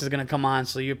listening because this is going to come on,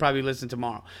 so you'll probably listen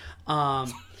tomorrow.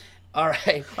 All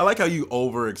right. I like how you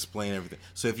over-explain everything.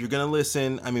 So if you're going to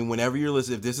listen, I mean, whenever you're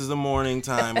listening, if this is the morning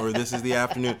time or this is the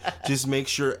afternoon, just make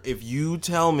sure, if you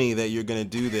tell me that you're going to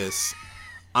do this,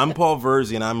 I'm Paul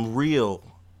Verzi, and I'm real.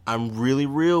 I'm really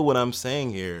real what I'm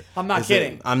saying here. I'm not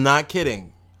kidding. I'm not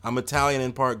kidding. I'm Italian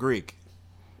and part Greek.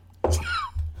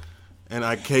 And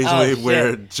I occasionally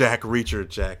wear Jack Reacher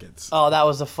jackets. Oh, that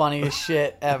was the funniest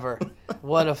shit ever.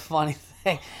 What a funny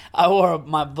thing. I wore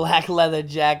my black leather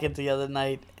jacket the other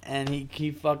night, and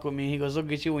he fucked with me. He goes,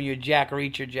 look at you in your Jack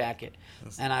Reacher jacket.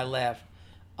 And I laughed.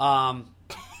 I'm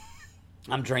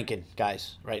drinking,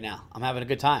 guys, right now. I'm having a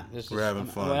good time. We're having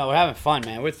fun. We're having fun,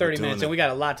 man. We're 30 minutes, and we got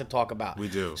a lot to talk about. We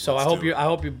do. So I hope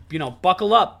you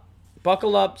buckle up.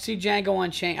 Buckle up. See Django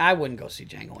Unchained. I wouldn't go see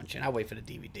Django Unchained. I'd wait for the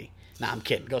DVD. Nah, I'm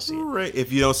kidding. Go see it. Right.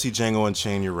 If you don't see Django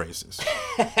Unchained, you're racist.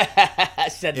 I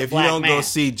said the if black you don't man. go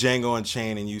see Django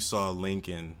Unchained and you saw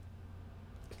Lincoln,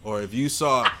 or if you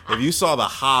saw The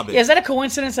Hobbit. Yeah, is that a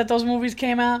coincidence that those movies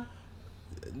came out?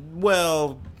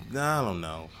 Well, I don't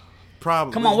know.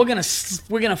 Probably. Come on, we're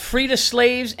gonna free the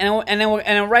slaves, and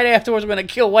then right afterwards we're gonna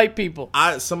kill white people.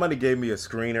 Somebody gave me a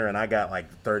screener, and I got like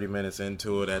 30 minutes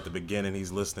into it. At the beginning,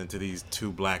 he's listening to these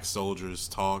 2 black soldiers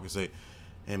talk and say,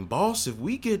 "And boss, if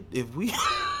we,"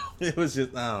 it was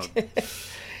just,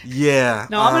 yeah.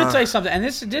 No, I'm gonna tell you something, and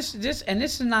this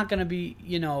is not gonna be,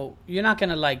 you're not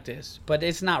gonna like this, but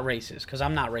it's not racist because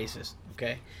I'm not racist.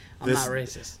 Okay. I'm not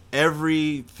racist.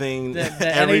 Everything.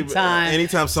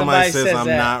 Anytime somebody says I'm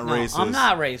that, not no, racist. I'm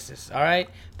not racist. All right,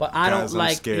 but I Guys, don't like.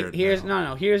 I'm scared Here's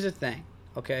now. Here's the thing.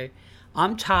 Okay,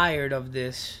 I'm tired of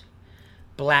this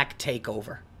black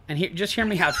takeover. And just hear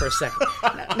me out for a second.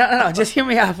 No. Just hear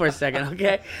me out for a second,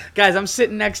 okay? Guys, I'm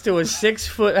sitting next to a 6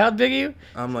 foot. How big are you?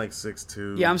 I'm like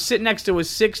 6'2". Yeah, I'm sitting next to a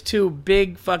 6'2"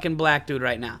 big fucking black dude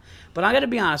right now. But I got to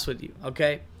be honest with you,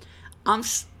 okay?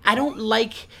 I don't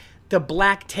like the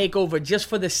black takeover just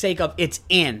for the sake of it's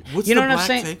in. What's you know the what black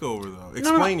I'm saying? takeover though?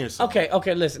 Explain yourself.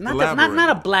 Okay, listen. Not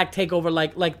a black takeover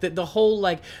like the whole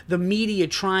like the media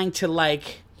trying to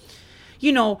like,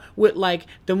 with like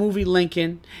the movie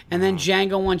Lincoln and then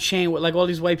Django Unchained with like all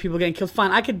these white people getting killed.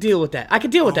 Fine, I could deal with that.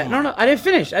 No, I didn't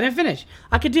finish.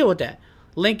 I could deal with that.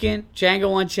 Lincoln,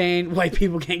 Django Unchained, white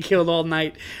people getting killed all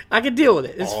night. I could deal with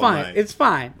it. It's fine. Night. It's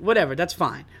fine. Whatever. That's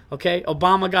fine. Okay?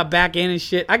 Obama got back in and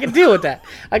shit. I could deal with that.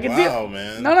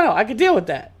 Man. No. I could deal with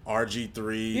that.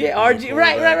 RG3. Yeah, RG.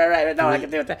 Right. No, I can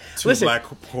deal with that. 2 black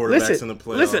quarterbacks in the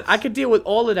playoffs. Listen, I could deal with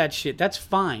all of that shit. That's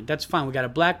fine. We got a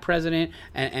black president,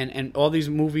 and all these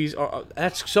movies are.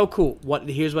 That's so cool.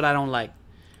 Here's what I don't like.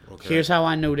 Okay. Here's how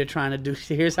I know they're trying to do.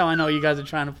 Here's how I know you guys are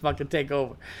trying to fucking take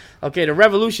over. Okay, the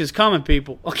revolution's coming,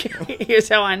 people. Okay, here's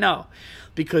how I know.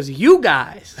 Because you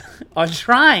guys are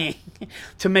trying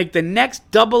to make the next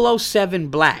 007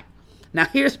 black. Now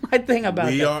here's my thing about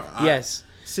We that. are. Yes.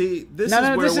 See, this No, is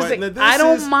no, where this is white, the- this I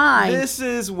don't is, mind. This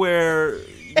is where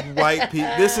white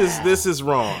people. This is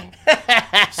wrong.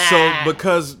 So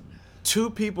because two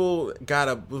people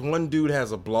one dude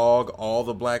has a blog. All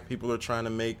the black people are trying to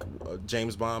make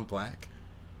James Bond black.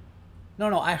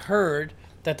 No, I heard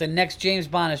that the next James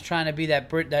Bond is trying to be that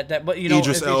Brit that but you know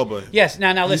Idris Elba. Yes,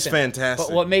 now He's listen. fantastic.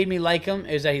 But what made me like him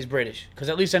is that he's British, because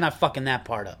at least they're not fucking that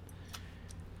part up.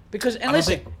 Because and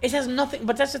listen, it has nothing.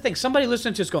 But that's the thing. Somebody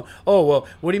listening to this going, "Oh well,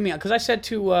 what do you mean?" Because I said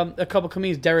to a couple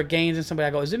comedians, Derek Gaines and somebody,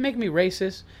 I go, "Does it make me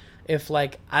racist if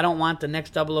like I don't want the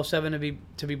next 007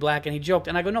 to be black?" And he joked,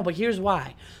 and I go, "No, but here's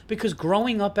why. Because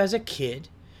growing up as a kid,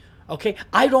 okay,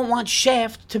 I don't want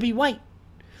Shaft to be white.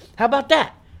 How about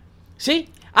that? See,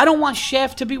 I don't want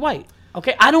Shaft to be white.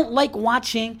 Okay, I don't like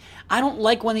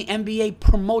when the NBA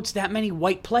promotes that many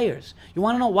white players. You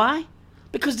want to know why?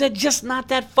 Because they're just not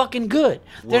that fucking good.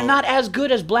 They're not as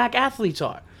good as black athletes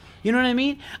are. You know what I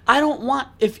mean? I don't want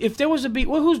if there was a beat.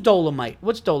 Well, who's Dolomite?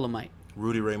 What's Dolomite?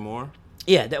 Rudy Ray Moore.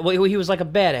 Yeah, he was like a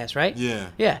badass, right? Yeah.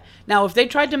 Yeah. Now, if they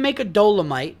tried to make a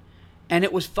Dolomite, and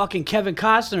it was fucking Kevin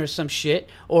Costner or some shit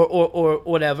or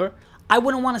whatever, I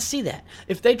wouldn't want to see that.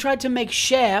 If they tried to make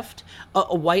Shaft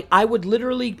a white, I would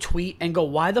literally tweet and go,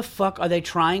 why the fuck are they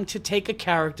trying to take a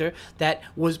character that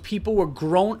was people were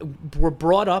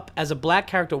brought up as a black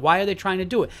character? Why are they trying to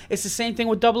do it? It's the same thing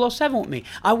with 007 with me.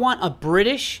 I want a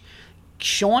British,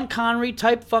 Sean Connery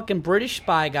type fucking British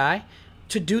spy guy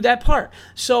to do that part.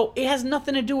 So it has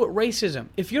nothing to do with racism.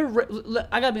 If you're,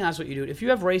 I gotta be honest with you, dude. If you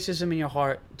have racism in your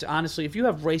heart, honestly, if you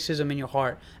have racism in your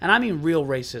heart, and I mean real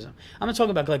racism, I'm not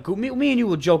talking about like me and you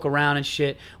will joke around and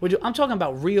shit. I'm talking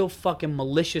about real fucking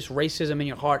malicious racism in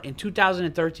your heart in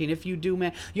 2013. If you do,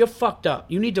 man, you're fucked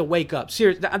up. You need to wake up.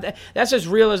 Seriously, that's as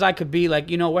real as I could be. Like,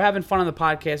 you know, we're having fun on the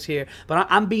podcast here, but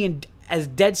I'm being as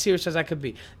dead serious as I could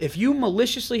be. If you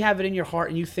maliciously have it in your heart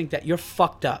and you think that, you're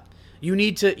fucked up. You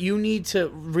need to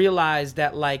realize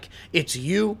that, like, it's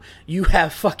you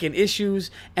have fucking issues,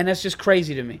 and that's just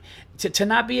crazy to me. To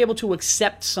not be able to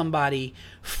accept somebody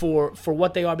for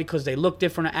what they are because they look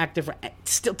different or act different.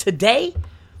 Still today,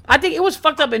 I think it was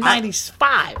fucked up in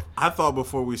 95. I thought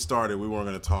before we started we weren't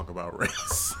going to talk about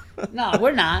race. No,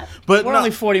 we're not. But we're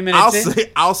only 40 minutes in.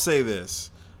 I'll say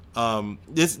this.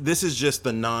 This is just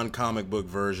the non-comic book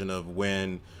version of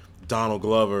when Donald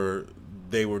Glover,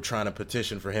 they were trying to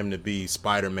petition for him to be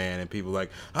Spider-Man, and people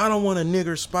like, I don't want a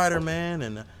nigger Spider-Man,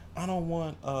 and I don't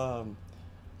want I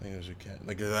think it was your cat.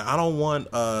 Like, I don't want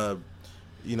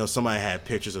you know, somebody had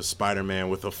pictures of Spider-Man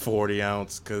with a 40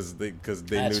 ounce because they That's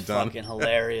knew Donald. That's fucking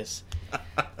hilarious.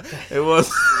 It was.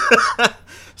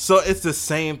 So it's the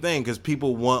same thing because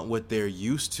people want what they're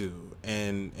used to,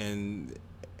 and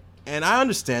I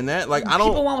understand that. Like, I don't.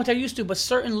 People want what they're used to, but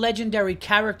certain legendary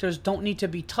characters don't need to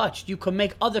be touched. You can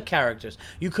make other characters.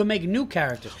 You can make new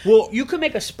characters. Well, you could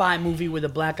make a spy movie with a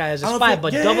black guy as a spy,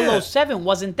 but 007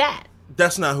 wasn't that.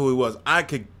 That's not who he was. I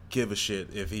could give a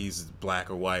shit if he's black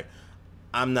or white.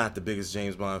 I'm not the biggest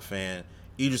James Bond fan.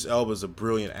 Idris Elba's a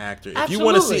brilliant actor.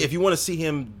 Absolutely. If you want to see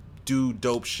him do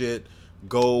dope shit,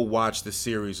 go watch the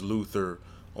series Luther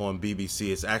on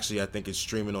BBC. It's actually, I think it's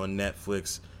streaming on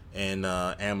Netflix and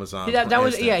Amazon.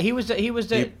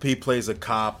 He plays a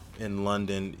cop in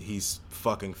London. He's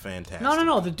fucking fantastic.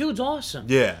 No. The dude's awesome.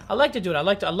 Yeah. I like the dude. I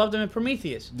loved him in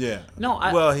Prometheus. Yeah.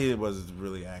 Well, he wasn't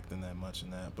really acting that much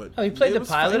in that, but he played the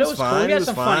pilot. It was cool. He had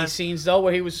some funny scenes though,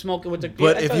 where he was smoking with the.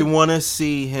 But if you want to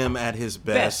see him at his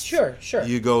best, sure.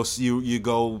 You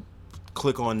go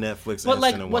click on Netflix. But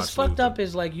like, and what's watch fucked Luther. up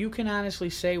is like you can honestly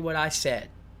say what I said.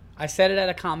 I said it at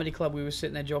a comedy club. We were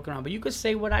sitting there joking around, but you could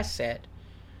say what I said.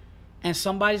 And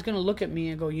somebody's gonna look at me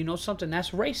and go, you know something,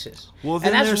 that's racist. Well,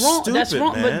 then and that's they're wrong. Stupid, that's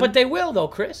wrong. man. But they will though,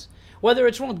 Chris. Whether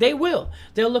it's wrong, they will.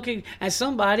 They'll look at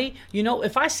somebody, you know,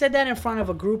 if I said that in front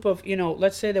of a group of, you know,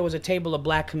 let's say there was a table of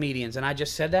black comedians and I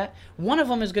just said that, one of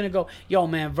them is going to go, yo,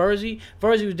 man, Verzi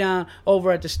was down over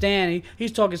at the stand.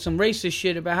 He's talking some racist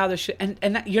shit about how this shit, and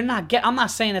that, you're not I'm not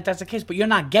saying that that's the case, but you're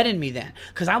not getting me then.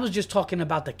 Because I was just talking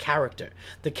about the character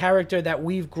that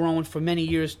we've grown for many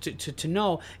years to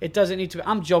know. It doesn't need to be,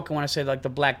 I'm joking when I say like the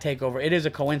black takeover. It is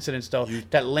a coincidence though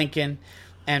that Lincoln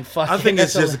and fucking, I think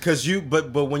it's just because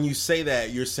but when you say that,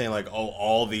 you're saying like, oh,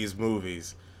 all these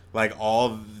movies, like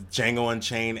all Django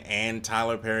Unchained and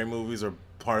Tyler Perry movies are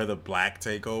part of the black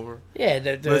takeover. Yeah,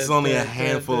 but it's only a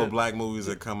handful of black movies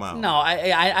that come out. No,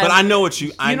 but I know what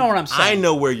you know what I'm saying. I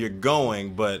know where you're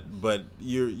going, but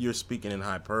you're speaking in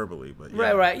hyperbole. But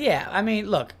yeah. Right, yeah. I mean,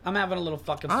 look, I'm having a little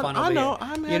fucking fun over here.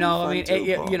 I'm having fun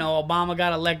too, Obama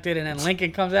got elected, and then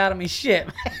Lincoln comes out. I mean, shit,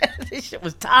 this shit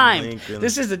was time. Lincoln.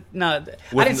 This is I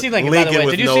didn't see Lincoln. By the way,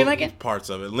 did you see Lincoln? Parts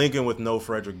of it. Lincoln with no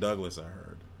Frederick Douglass, I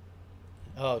heard.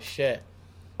 Oh shit.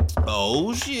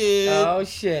 Oh shit. Oh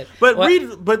shit.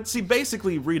 But see,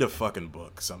 basically read a fucking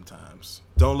book sometimes.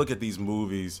 Don't look at these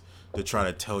movies to try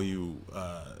to tell you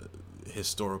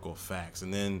historical facts,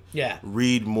 and then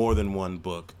read more than one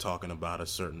book talking about a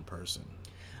certain person.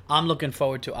 I'm looking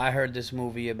forward to. I heard this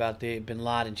movie about the Bin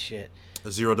Laden shit.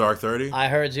 Zero Dark 30? I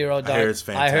heard Zero Dark. I heard it's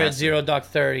fantastic. I heard Zero Dark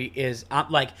 30 is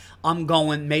I'm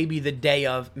going maybe the day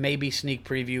of, maybe sneak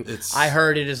preview. I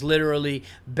heard it is literally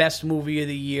best movie of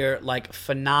the year, like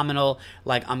phenomenal.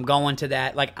 Like I'm going to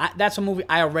that. Like that's a movie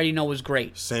I already know is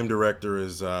great. Same director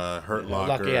as Hurt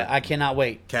Locker. Yeah, I cannot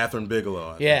wait. Catherine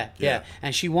Bigelow. Yeah,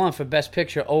 and she won for Best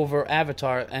Picture over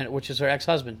Avatar, which is her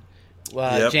ex-husband,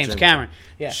 James Cameron.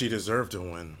 Yeah, she deserved to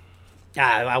win.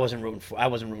 I wasn't rooting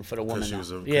for the woman.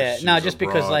 Just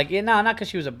because not because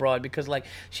she was a broad, because like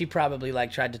she probably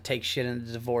like tried to take shit in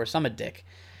the divorce. I'm a dick.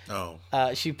 Oh. I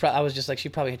was just like, she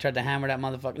probably tried to hammer that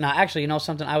motherfucker. No, actually, you know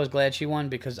something? I was glad she won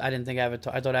because I didn't think I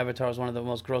thought Avatar was one of the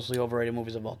most grossly overrated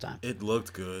movies of all time. It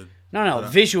looked good. No,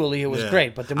 visually it was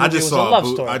great, but the movie was a love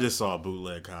story. I just saw a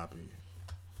bootleg copy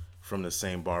from the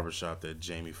same barbershop that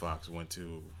Jamie Foxx went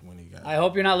to when he got. I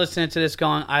hope you're not listening to this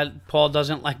going, Paul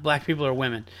doesn't like black people or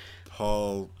women.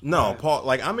 Paul,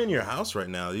 like I'm in your house right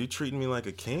now. You treating me like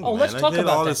a king. Oh, man. Let's talk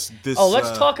about that.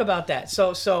 Let's talk about that.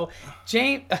 So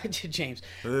James.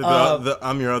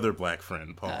 I'm your other black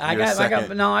friend, Paul. I got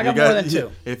more than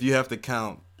two. If you have to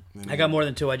count, I got more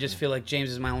than two. I just feel like James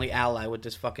is my only ally with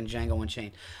this fucking Django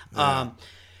Unchained.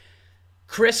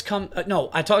 Chris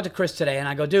I talked to Chris today, and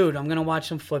I go, dude, I'm gonna watch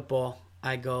some football.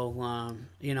 I go,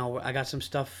 I got some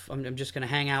stuff. I'm just gonna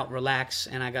hang out, relax,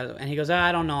 and he goes,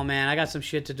 I don't know, man. I got some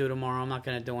shit to do tomorrow. I'm not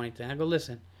gonna do anything. I go,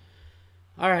 listen.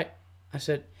 All right. I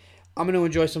said, I'm gonna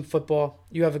enjoy some football.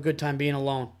 You have a good time being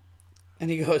alone. And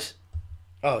he goes,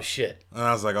 oh shit. And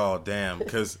I was like, oh damn,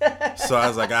 so I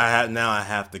was like, I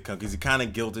have to come, because he kind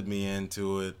of guilted me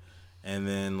into it. And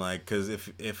then, like, because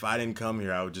if I didn't come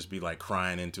here, I would just be like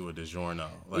crying into a DiGiorno.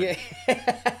 Like,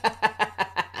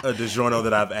 a DiGiorno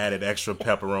that I've added extra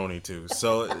pepperoni to.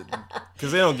 So,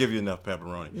 because they don't give you enough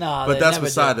pepperoni. No, but that's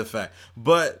beside the fact.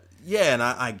 But yeah, and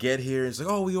I get here. It's like,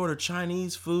 oh, we ordered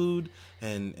Chinese food,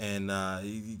 and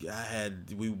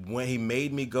he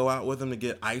made me go out with him to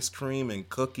get ice cream and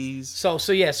cookies. So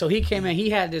he came in.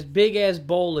 He had this big ass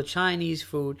bowl of Chinese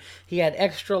food. He had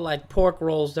extra like pork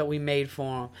rolls that we made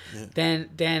for him. Yeah.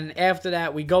 Then after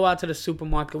that, we go out to the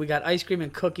supermarket. We got ice cream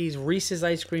and cookies, Reese's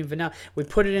ice cream, vanilla. We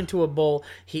put it into a bowl.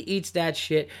 He eats that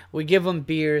shit. We give him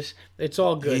beers. It's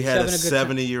all good. He had a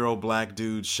 70-year-old black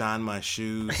dude shine my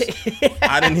shoes.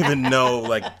 I didn't even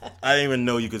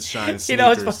know you could shine sneakers. You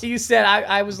know, it's funny you said.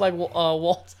 I was like,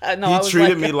 Walt. No, he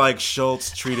treated me like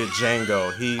Schultz treated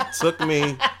Django. He took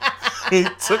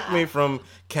me from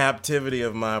captivity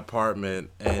of my apartment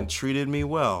and treated me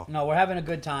well. No, we're having a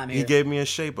good time here. He gave me a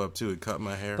shape up too. He cut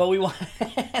my hair. But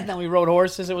and then we rode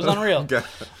horses. It was unreal.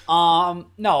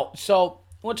 No, so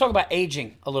we'll talk about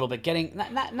aging a little bit. Getting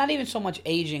not even so much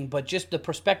aging, but just the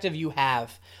perspective you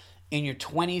have in your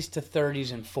 20s to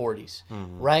 30s and 40s,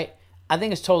 right? I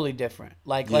think it's totally different.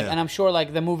 And I'm sure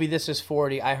like the movie This Is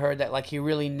 40, I heard that like he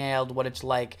really nailed what it's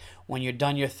like when you're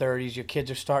done your 30s, your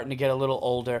kids are starting to get a little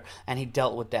older, and he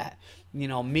dealt with that. You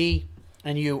know, me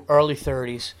and you, early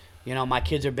 30s, you know, my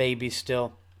kids are babies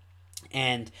still.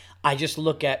 And I just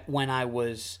look at when I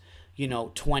was,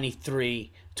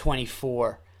 23,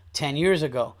 24, 10 years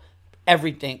ago.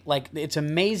 Everything, like, it's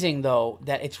amazing though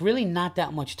that it's really not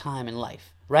that much time in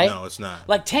life. Right? No, it's not.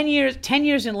 Like 10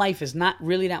 years in life is not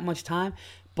really that much time,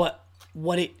 but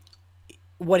what it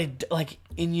like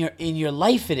in your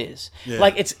life it is. Yeah.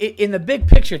 Like in the big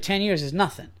picture, 10 years is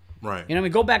nothing. Right. You know what I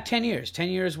mean? Go back 10 years. 10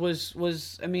 years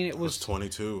was I mean, it was. I was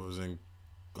 22.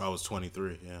 I was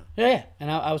 23. Yeah. Yeah, and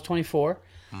I was 24,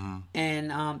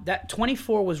 and that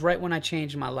 24 was right when I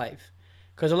changed my life.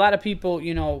 Because a lot of people,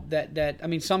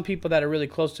 some people that are really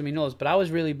close to me know this, but I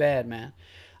was really bad, man.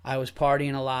 I was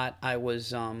partying a lot. I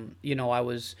was,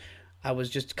 I was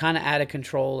just kind of out of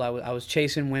control. I was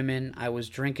chasing women. I was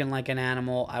drinking like an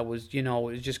animal. I was, it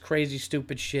was just crazy,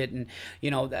 stupid shit. And,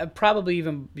 probably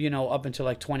even, up until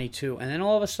like 22. And then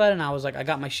all of a sudden I was like, I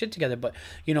got my shit together. But,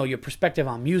 your perspective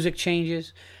on music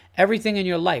changes. everything in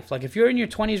your life. Like if you're in your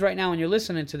 20s right now and you're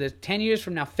listening to this, 10 years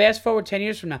from now, fast forward 10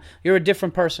 years from now, you're a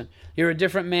different person. You're a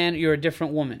different man. You're a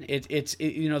different woman.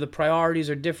 The priorities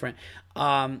are different.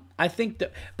 I think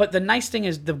but the nice thing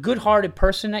is the good-hearted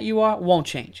person that you are won't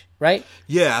change, right?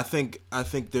 Yeah, I think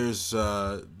there's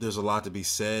a lot to be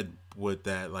said with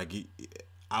that. Like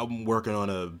I'm working on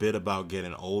a bit about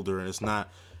getting older, and it's not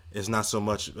so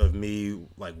much of me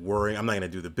like worrying. I'm not gonna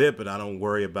do the bit, but I don't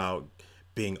worry about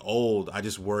being old. I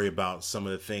just worry about some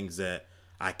of the things that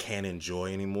I can't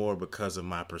enjoy anymore because of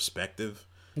my perspective.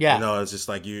 Yeah, it's just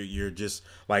like you're just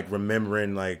like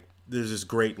remembering. Like there's this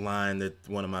great line that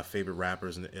one of my favorite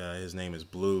rappers, his name is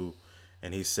Blue,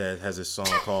 and he has this song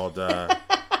called.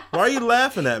 Why are you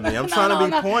laughing at me? I'm trying to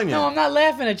be poignant. No, I'm not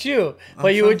laughing at you.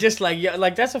 But you were just like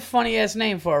that's a funny ass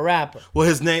name for a rapper. Well,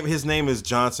 his name is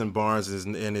Johnson Barnes,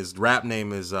 and his rap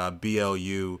name is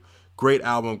BLU. Great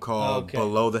album called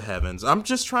Below the Heavens. I'm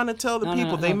just trying to tell the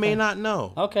people they may not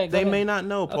know. Okay, they may not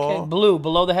know, Paul. Okay, Blue,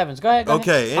 Below the Heavens. Go ahead.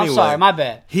 Okay, anyway. I'm sorry, my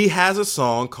bad. He has a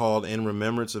song called In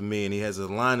Remembrance of Me, and he has a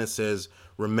line that says,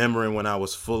 "Remembering when I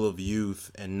was full of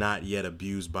youth and not yet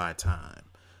abused by time."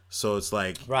 So it's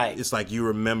like, It's like you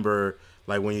remember,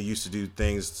 like when you used to do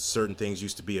things, certain things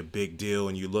used to be a big deal,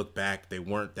 and you look back, they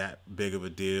weren't that big of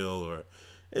a deal, or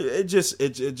it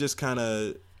just kind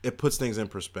of it puts things in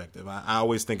perspective. I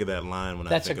always think of that line when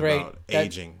I think about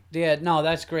aging.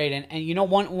 That's great, and you know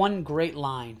one great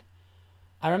line.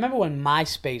 I remember when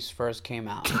MySpace first came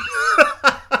out.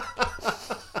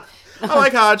 I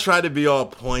like how I tried to be all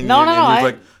poignant. No, and he was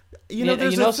like.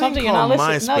 There's a something thing you're not called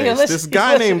listening. MySpace. No, you're listening. This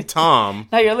guy named Tom.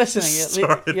 No, you're listening. You're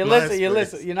listening. You're MySpace.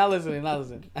 listening. You're not listening. You're not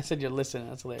listening. I said you're listening.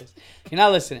 That's hilarious. You're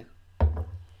not listening.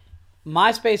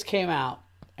 MySpace came out,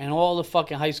 and all the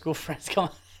fucking high school friends come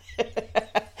out.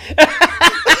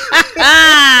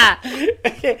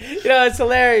 It's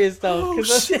hilarious though.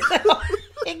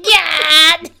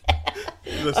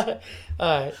 God.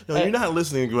 All right. No, you're not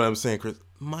listening to what I'm saying, Chris.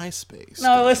 MySpace.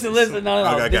 No, listen. No.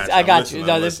 I got you.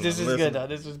 No, this is good though.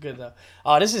 This is good though.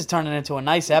 Oh, this is turning into a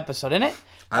nice episode, isn't it?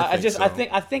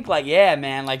 I think like, yeah,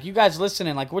 man, like you guys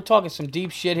listening, like we're talking some deep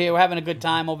shit here. We're having a good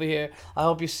time over here. I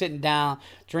hope you're sitting down,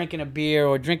 drinking a beer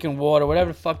or drinking water,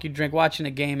 whatever the fuck you drink, watching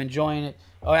a game, enjoying it.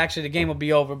 Oh, actually, the game will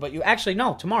be over, but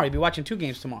tomorrow you'll be watching 2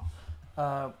 games tomorrow.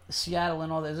 Seattle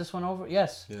and all that. Is this one over?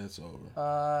 Yes. Yeah, it's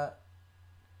over.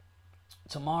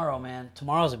 Tomorrow, man.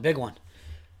 Tomorrow's a big one.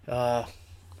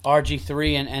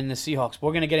 RG3 and the Seahawks.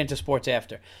 We're going to get into sports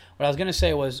after. What I was going to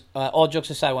say was, all jokes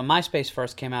aside, when MySpace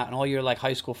first came out and all your like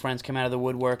high school friends came out of the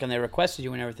woodwork and they requested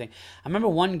you and everything, I remember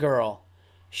one girl,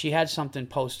 she had something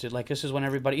posted. Like this is when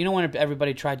everybody, when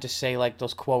everybody tried to say like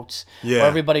those quotes, or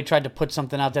everybody tried to put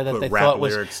something out there that they thought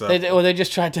was, or they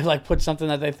just tried to like put something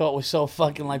that they thought was so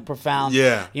fucking like profound.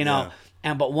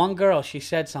 But one girl, she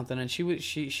said something, and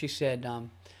she said,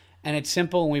 and it's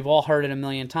simple, and we've all heard it a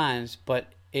million times,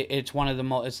 but it's one of the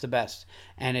most, it's the best,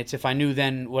 and it's if I knew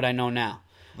then what I know now.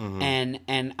 Mm-hmm.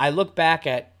 And I look back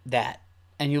at that,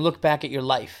 and you look back at your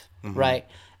life, right?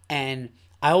 And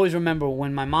I always remember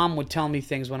when my mom would tell me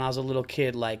things when I was a little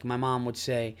kid, like my mom would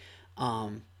say,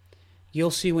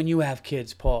 you'll see when you have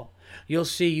kids, Paul. You'll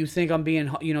see, you think I'm being,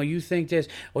 you think this,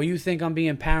 or you think I'm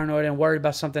being paranoid and worried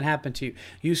about something happened to you.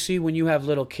 You see when you have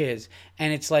little kids.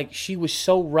 And it's like, she was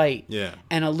so right. Yeah.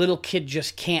 And a little kid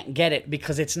just can't get it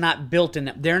because it's not built in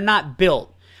them. They're not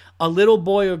built. A little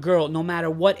boy or girl, no matter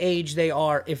what age they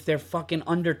are, if they're fucking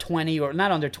under 20, or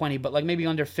not under 20, but like maybe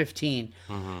under 15.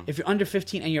 If you're under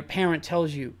 15 and your parent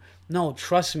tells you, no,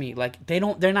 trust me, like they're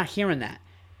not hearing that.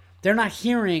 They're not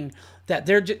hearing that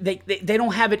they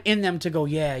don't have it in them to go,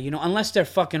 yeah, unless they're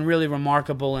fucking really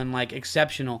remarkable and like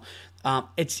exceptional.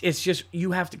 It's just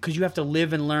you have to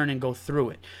live and learn and go through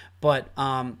it. But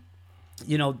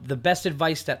the best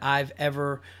advice that I've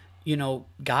ever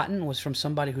gotten was from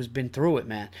somebody who's been through it,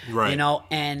 man. Right.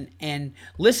 And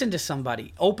listen to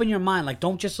somebody. Open your mind. Like,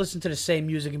 don't just listen to the same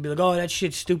music and be like, oh, that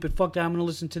shit's stupid. Fuck that. I'm gonna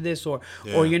listen to this or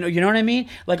you know what I mean?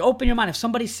 Like, open your mind. If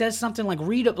somebody says something, like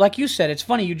read it. Like you said, it's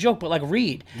funny you joke, but like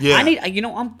read. Yeah. I'm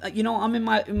in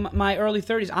my early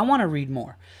 30s. I want to read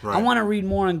more. Right. I want to read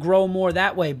more and grow more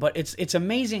that way. But it's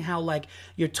amazing how like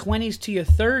your 20s to your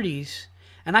 30s.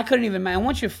 And I couldn't even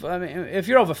imagine. If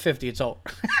you're over 50, it's over.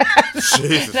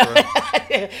 Jesus,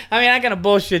 right? I gotta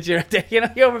bullshit you right there.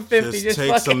 You're over 50. Just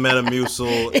take some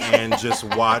Metamucil and just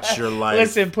watch your life.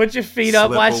 Listen, put your feet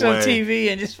up, watch some TV,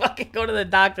 and just fucking go to the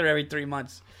doctor every 3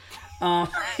 months. I'm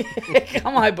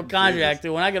a hypochondriac,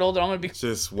 too. When I get older, I'm gonna be.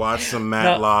 Just watch some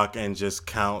Matlock and just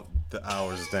count the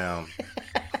hours down.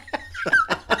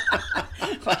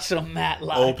 Watch some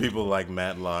Matlock. Old people like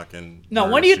Matlock and. No,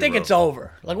 Murder, when do you She think Wrote. it's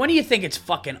over? Like, when do you think it's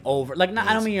fucking over? Like, not,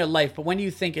 I don't mean your life, but when do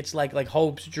you think it's like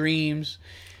hopes, dreams?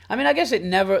 I mean, I guess it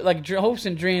never, like, hopes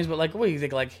and dreams, but like, what do you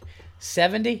think, like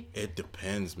 70? It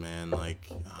depends, man. Like,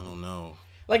 I don't know.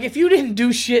 Like, if you didn't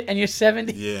do shit and you're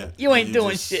 70, Yeah, you ain't you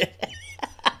doing just- shit.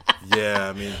 Yeah,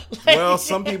 I mean, well,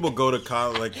 some people go to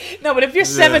college. Like, No, but if you're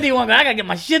 71, I gotta get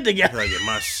my shit I together. gotta get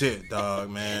my shit, dog,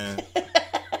 man.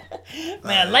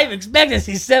 Man, life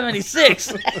expectancy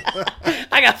 76.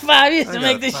 I got 5 years to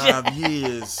make this shit. 5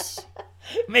 years.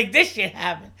 Make this shit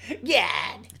happen. Yeah.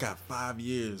 I got 5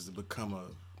 years to become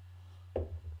a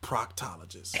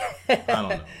proctologist. I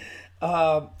don't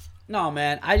know. No,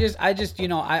 man. I just, you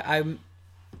know, I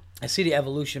see the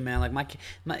evolution, man. Like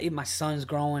my son's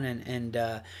growing, and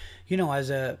you know, I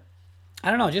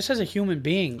don't know, just as a human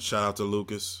being. Shout out to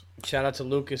Lucas. Shout out to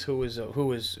Lucas, who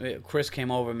was Chris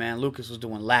came over, man. Lucas was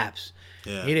doing laps.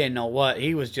 Yeah. He didn't know what.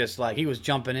 He was just like, he was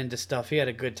jumping into stuff. He had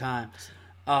a good time.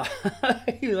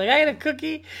 He was like, I had a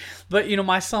cookie. But, you know,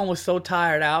 my son was so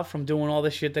tired out from doing all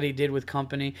the shit that he did with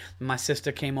company. My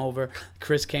sister came over.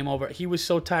 Chris came over. He was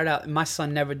so tired out. My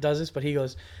son never does this, but he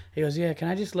goes, yeah, can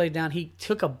I just lay down? He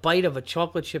took a bite of a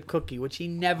chocolate chip cookie, which he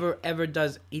never, ever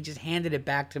does. He just handed it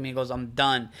back to me. He goes, I'm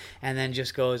done. And then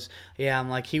just goes, yeah, I'm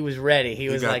like, he was ready. He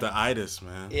was got like, the itis,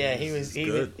 man. yeah, He was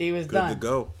good. He was good done. to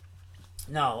go.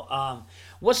 No,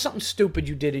 what's something stupid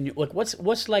you did in your, like,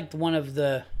 what's like one of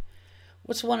the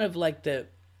I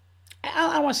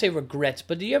don't want to say regrets,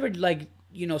 but do you ever, like,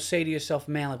 you know, say to yourself,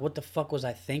 man, like, what the fuck was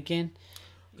I thinking?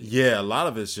 Yeah, a lot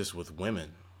of it's just with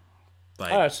women.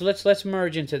 Like, All right, so let's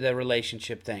merge into the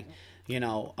relationship thing. You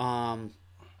know,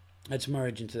 let's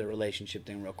merge into the relationship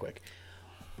thing real quick.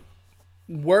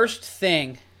 Worst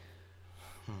thing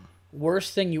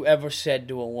you ever said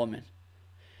to a woman?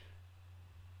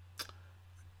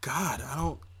 God,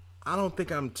 I don't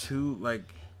think I'm too I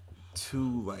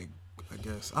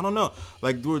guess I don't know.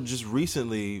 Like, we were just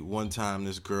recently one time,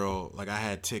 this girl, like, I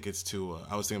had tickets to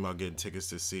I was thinking about getting tickets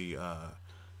to see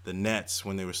the Nets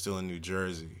when they were still in New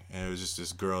Jersey, and it was just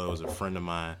this girl that was a friend of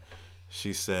mine.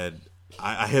 She said,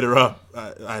 I hit her up,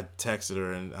 I texted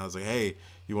her, and I was like, hey,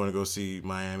 you want to go see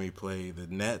Miami play the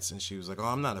Nets? And she was like, oh,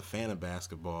 I'm not a fan of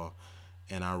basketball.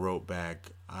 And I wrote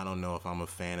back, I don't know if I'm a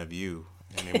fan of you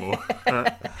anymore.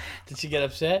 Did she get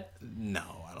upset?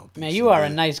 No, I don't think Man, she you are a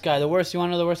did. nice guy. You want to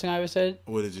know the worst thing I ever said?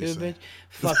 What did you To a say? bitch?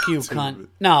 Fuck you, To a cunt. bitch.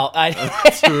 No,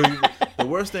 The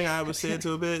worst thing I ever said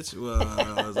to a bitch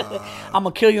was, I'm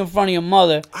gonna kill you in front of your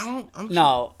mother. I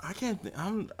can't think.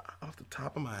 I'm off the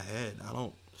top of my head. I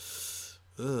don't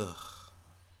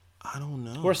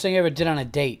know. Worst thing you ever did on a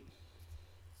date?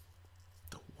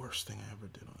 The worst thing I ever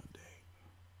did on a date.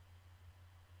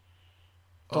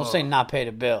 Don't say not pay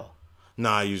the bill. No,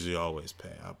 I usually always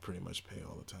pay. I pretty much pay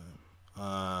all the time.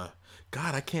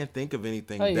 God, I can't think of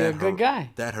anything. Oh, you're a good guy.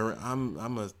 I'm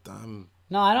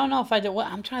No, I don't know if I did. What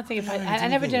I'm trying to think if I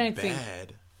never did anything.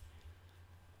 bad.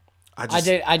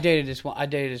 I dated this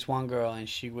one girl, and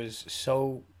she was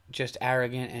so just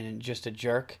arrogant and just a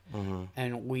jerk. Mm-hmm.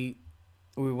 And we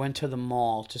went to the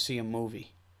mall to see a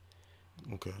movie.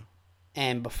 Okay.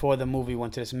 And before the movie,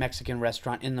 went to this Mexican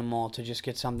restaurant in the mall to just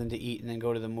get something to eat and then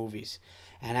go to the movies.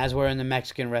 And as we're in the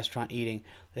Mexican restaurant eating,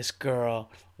 this girl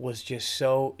was just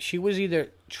so... She was either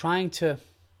trying to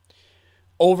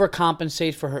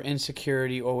overcompensate for her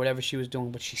insecurity or whatever she was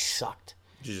doing, but she sucked.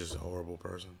 She's just a horrible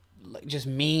person. Like, just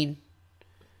mean.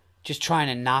 Just trying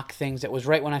to knock things. It was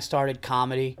right when I started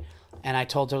comedy, and I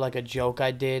told her, like, a joke I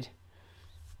did.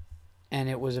 And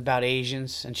it was about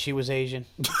Asians, and she was Asian.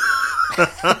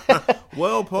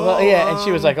 Well, Paul. Well, yeah, and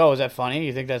she was like, "Oh, is that funny?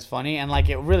 You think that's funny?" And like,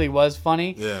 it really was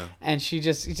funny. Yeah. And she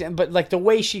just, but like the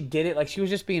way she did it, like she was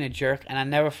just being a jerk, and I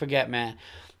never forget, man.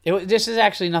 This is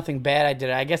actually nothing bad I did.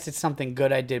 I guess it's something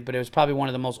good I did, but it was probably one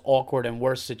of the most awkward and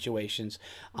worst situations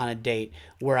on a date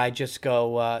where I just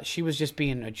go, she was just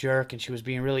being a jerk, and she was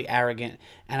being really arrogant,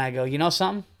 and I go, you know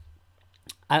something?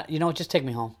 Just take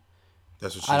me home.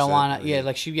 That's what she I don't said. want to. Yeah,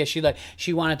 like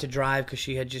she wanted to drive because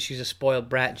she's a spoiled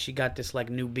brat, and she got this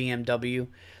like new BMW.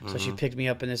 So she picked me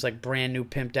up in this like brand new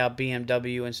pimped out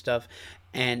BMW and stuff.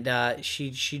 And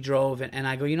she drove, and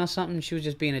I go, you know something? She was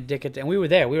just being a dick and we were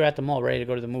there. We were at the mall ready to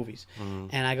go to the movies.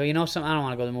 And I go, you know something? I don't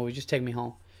want to go to the movies. Just take me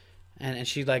home. And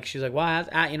she's like, why?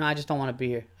 I just don't want to be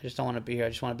here. I just don't want to be here. I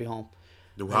just want to be home.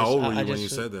 How old were you when you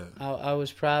said that? I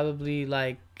was probably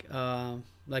like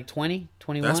like 20,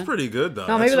 21. That's pretty good though.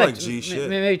 No, That's maybe like G shit.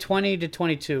 maybe 20 to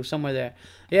 22, somewhere there.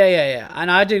 Yeah. And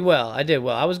I did well.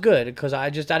 I was good because I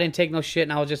didn't take no shit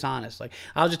and I was just honest. Like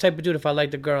I was the type of dude, if I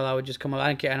liked the girl, I would just come up. I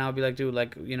didn't care, and I would be like, dude,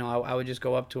 like, you know, I would just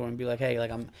go up to her and be like, hey,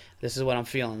 like, this is what I'm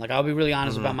feeling. Like I'll be really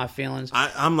honest about my feelings.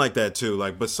 I'm like that too.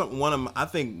 Like, but I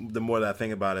think the more that I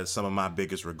think about it, some of my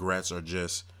biggest regrets are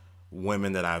just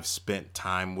women that I've spent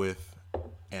time with,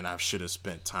 and I should have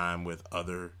spent time with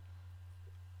other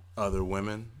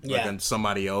women, like, and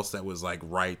somebody else that was like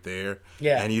right there,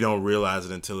 and you don't realize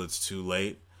it until it's too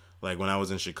late. Like when I was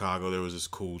in Chicago, there was this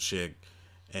cool chick,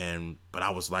 but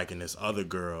I was liking this other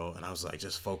girl, and I was like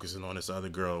just focusing on this other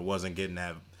girl. It wasn't getting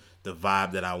the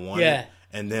vibe that I wanted. Yeah.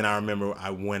 And then I remember I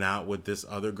went out with this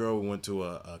other girl. We went to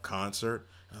a concert,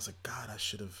 and I was like, God, I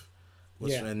should have.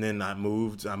 Yeah. And then I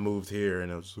moved here,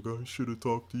 and I was like, I should have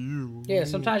talked to you. Yeah,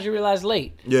 sometimes you realize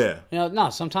late. Yeah. You know, no,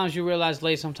 sometimes you realize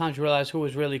late, sometimes you realize who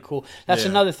was really cool. That's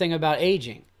another thing about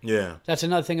aging. Yeah. That's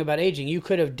another thing about aging. You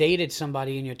could have dated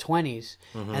somebody in your 20s,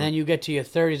 and then you get to your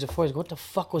 30s or 40s. What the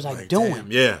fuck was I doing?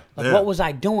 Damn, yeah. Like, what was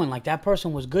I doing? Like, that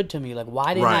person was good to me. Like,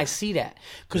 why didn't I see that?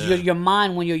 Because your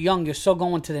mind, when you're young, you're so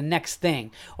going to the next thing.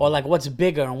 Or, like, what's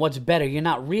bigger and what's better. You're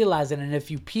not realizing it. And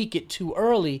if you peak it too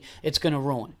early, it's going to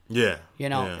ruin. Yeah. You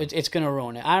know, it's going to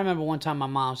ruin it. I remember one time my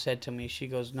mom said to me, she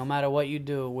goes, no matter what you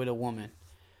do with a woman,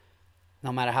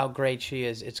 no matter how great she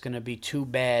is, it's going to be too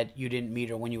bad you didn't meet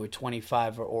her when you were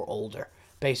 25 or older.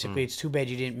 Basically, it's too bad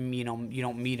you didn't, you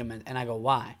don't meet him. And I go,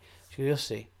 why? She goes, you'll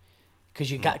see. Because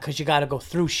you got to go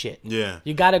through shit. Yeah.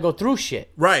 You got to go through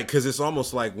shit. Right, because it's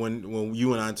almost like when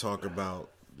you and I talk about,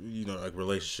 you know, like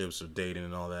relationships or dating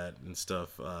and all that and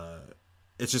stuff,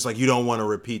 it's just like you don't want to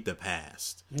repeat the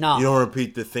past. No. You don't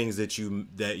repeat the things that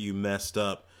you messed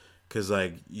up, because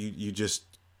like you just...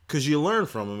 Because you learn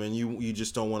from them, and you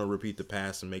just don't want to repeat the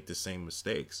past and make the same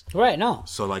mistakes. Right, no.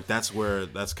 So, like, that's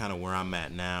kind of where I'm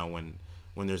at now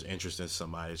when there's interest in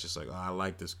somebody. It's just like, oh, I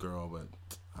like this girl, but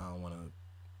I don't want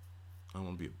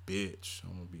to be a bitch. I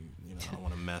don't want to be, I don't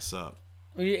want to mess up.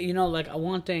 You know, like,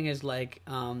 one thing is, like,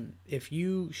 if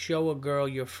you show a girl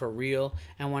you're for real,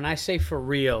 and when I say for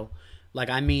real, like,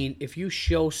 I mean, if you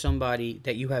show somebody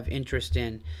that you have interest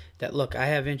in, that, look, I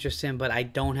have interest in, but I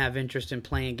don't have interest in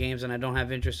playing games, and I don't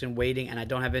have interest in waiting, and I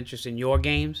don't have interest in your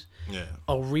games. Yeah.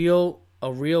 A real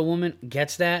woman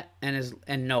gets that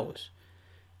and knows.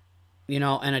 You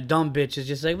know, and a dumb bitch is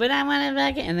just like, but I want it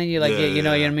back. And then you're like, you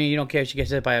know what I mean? You don't care if she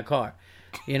gets hit by a car.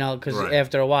 You know, because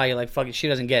after a while, you're like, fuck it, she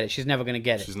doesn't get it. She's never going to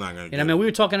get it. She's not going to get it. You know what I mean? We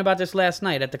were talking about this last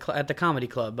night at the comedy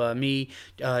club. Me,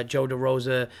 Joe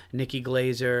DeRosa, Nikki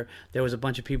Glazer. There was a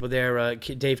bunch of people there.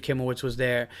 Dave Kimowitz was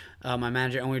there, my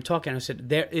manager. And we were talking. I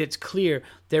said, it's clear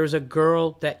there is a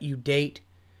girl that you date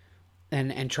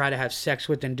and try to have sex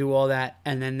with and do all that.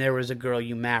 And then there is a girl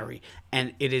you marry.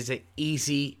 And it is an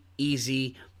easy,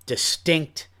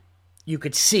 distinct, you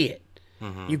could see it.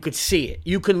 Mm-hmm. You could see it.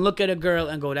 You can look at a girl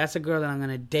and go, that's a girl that I'm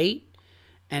going to date.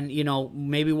 And, you know,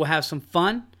 maybe we'll have some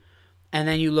fun. And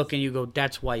then you look and you go,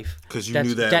 that's wife. Because you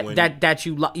knew that.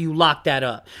 You locked that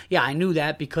up. Yeah, I knew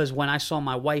that because when I saw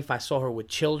my wife, I saw her with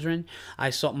children.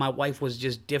 I saw my wife was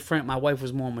just different. My wife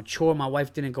was more mature. My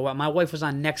wife didn't go out. My wife was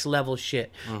on next level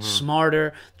shit. Mm-hmm.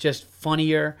 Smarter, just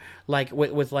funnier. Like,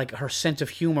 with like, her sense of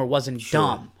humor wasn't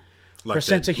dumb. Like her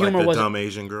sense of humor was was dumb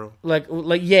Asian girl.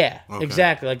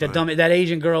 Exactly. Like that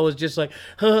Asian girl was just like,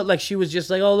 huh, like she was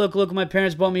just like, oh look, my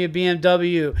parents bought me a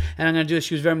BMW, and I'm gonna do this.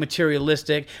 She was very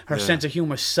materialistic. Her sense of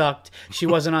humor sucked. She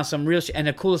wasn't on some real shit. And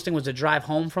the coolest thing was the drive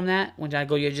home from that. When I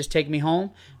go, yeah, just take me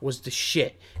home, was the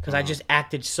shit because I just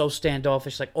acted so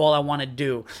standoffish. Like all I want to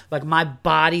do, like my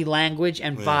body language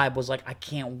and vibe was like, I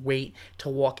can't wait to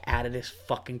walk out of this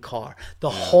fucking car.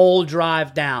 The whole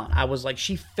drive down, I was like,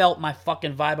 she felt my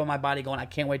fucking vibe on my body. Going, I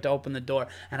can't wait to open the door.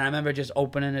 And I remember just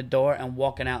opening the door and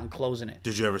walking out and closing it.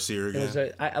 Did you ever see her again?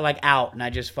 It was out, and I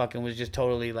just fucking was just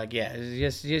totally like, it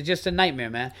was just a nightmare,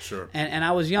 man. Sure. And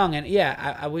I was young, and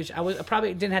I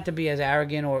probably didn't have to be as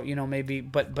arrogant or maybe,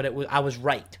 but it was, I was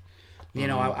right. You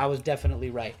know, I was definitely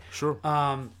right. Sure.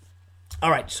 All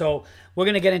right, so we're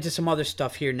gonna get into some other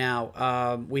stuff here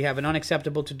now. We have an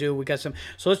unacceptable to do. We got some.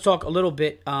 So let's talk a little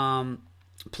bit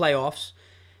playoffs.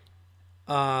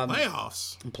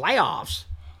 Playoffs.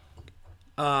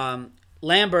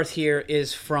 LAMBERTH here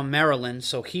is from Maryland,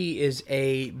 so he is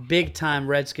a big-time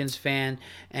Redskins fan,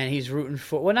 and he's rooting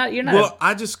for...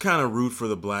 I just kind of root for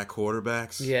the black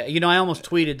quarterbacks. Yeah, I almost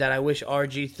tweeted that. I wish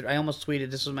RG3... I almost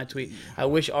tweeted, this was my tweet, I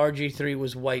wish RG3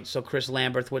 was white so Chris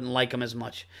LAMBERTH wouldn't like him as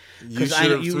much. You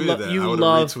should have tweeted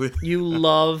that. You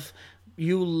love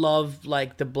you love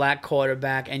like the black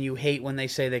quarterback and you hate when they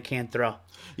say they can't throw.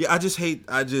 Yeah, it's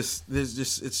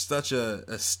such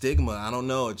a stigma. I don't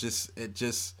know. They're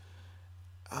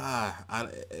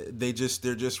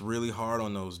just really hard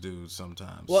on those dudes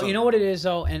sometimes. Well, you know what it is,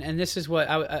 though, and this is what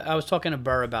I was talking to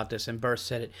Burr about this, and Burr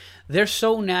said it. They're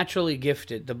so naturally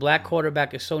gifted. The black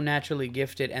quarterback is so naturally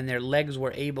gifted, and their legs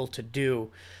were able to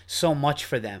do so much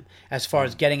for them as far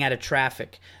as getting out of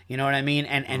traffic. You know what I mean?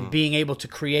 And being able to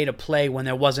create a play when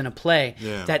there wasn't a play.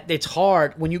 Yeah. That it's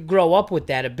hard when you grow up with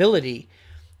that ability.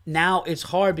 Now it's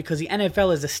hard because the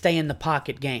NFL is a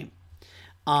stay-in-the-pocket game.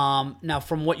 Now,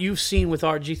 from what you've seen with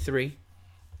RG3,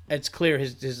 it's clear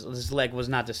his leg was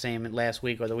not the same last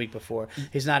week or the week before.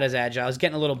 He's not as agile. He's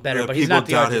getting a little better, but he's not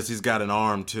the doubt he's got an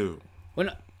arm, too.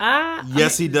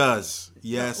 Yes, he does.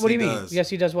 Yes, what do you mean? Yes,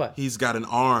 he does what? He's got an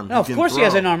arm. No, of course he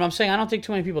has an arm. I'm saying I don't think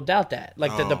too many people doubt that.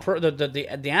 Like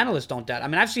the analysts don't doubt. I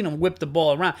mean, I've seen him whip the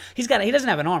ball around. He doesn't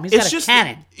have an arm. He's got a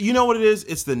cannon. You know what it is?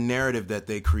 It's the narrative that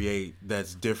they create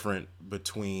that's different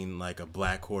between like a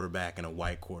black quarterback and a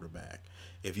white quarterback.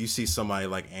 If you see somebody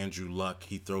like Andrew Luck,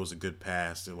 he throws a good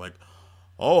pass. They're like,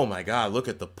 oh my God, look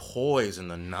at the poise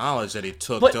and the knowledge that he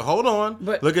took look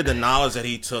at the knowledge that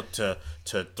he took to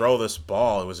throw this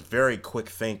ball. It was very quick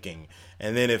thinking.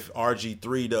 And then if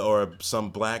RG3 or some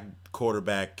black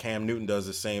quarterback, Cam Newton, does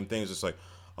the same thing, it's just like,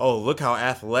 oh, look how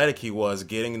athletic he was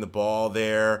getting the ball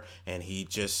there. And he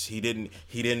didn't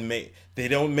make, they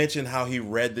don't mention how he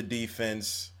read the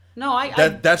defense. No,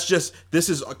 this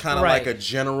is kind of like a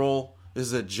general,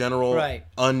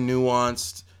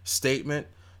 unnuanced statement.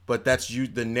 But that's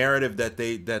the narrative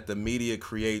that the media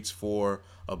creates for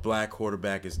a black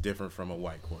quarterback is different from a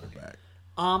white quarterback.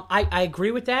 I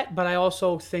agree with that, but I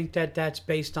also think that that's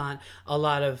based on a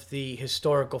lot of the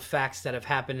historical facts that have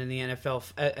happened in the NFL.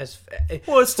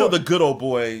 It's still the good old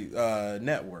boy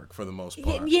network for the most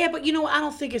part. Yeah, but I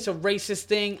don't think it's a racist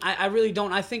thing. I really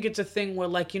don't. I think it's a thing where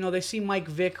they see Mike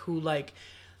Vick,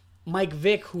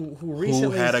 who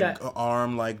recently had an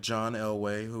arm like John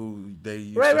Elway, who they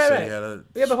used to say had a.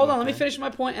 Yeah, but hold on, let me finish my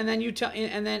point, and then you tell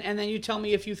you tell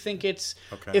me if you think it's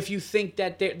if you think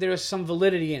that there is some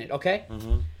validity in it. Okay.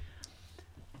 Mm-hmm.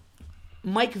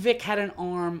 Mike Vick had an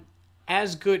arm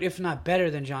as good, if not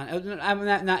better, than John. I'm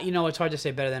not it's hard to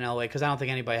say better than Elway because I don't think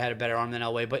anybody had a better arm than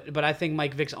Elway. But I think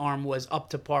Mike Vick's arm was up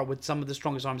to par with some of the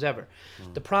strongest arms ever.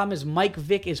 Mm. The problem is Mike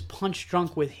Vick is punch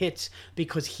drunk with hits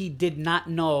because he did not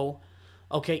know.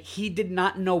 Okay, he did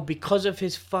not know because of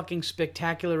his fucking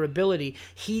spectacular ability.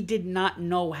 He did not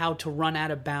know how to run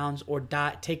out of bounds or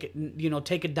take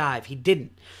a dive. He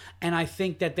didn't, and I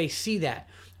think that they see that.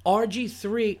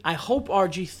 RG3, I hope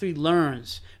RG3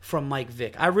 learns from Mike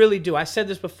Vick. I really do. I said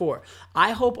this before.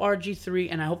 I hope RG3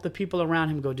 and I hope the people around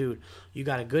him go, dude, you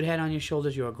got a good head on your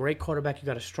shoulders. You're a great quarterback. You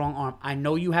got a strong arm. I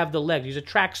know you have the legs. He's a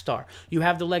track star. You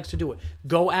have the legs to do it.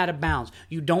 Go out of bounds.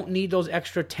 You don't need those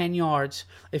extra 10 yards.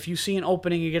 If you see an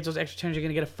opening, you get those extra 10 yards, you're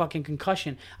going to get a fucking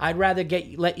concussion. I'd rather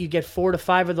let you get 4 to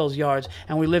 5 of those yards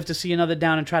and we live to see another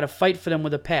down and try to fight for them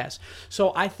with a pass.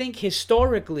 So I think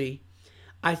historically,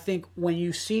 when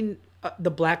you've seen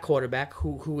the black quarterback,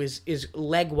 who is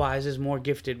leg-wise is more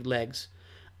gifted legs,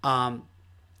 I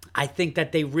think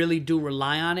that they really do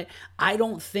rely on it. I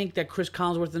don't think that Chris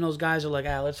Collinsworth and those guys are like,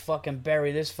 let's fucking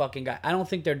bury this fucking guy. I don't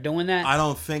think they're doing that. I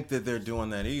don't think that they're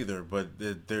doing that either. But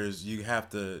you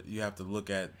have to look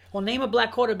at. Well, name a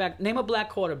black quarterback.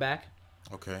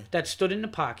 Okay. That stood in the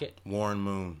pocket. Warren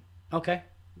Moon. Okay.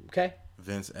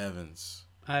 Vince Evans.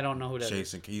 I don't know who that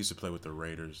is. He used to play with the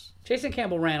Raiders. Jason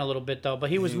Campbell ran a little bit though,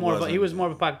 but he was more of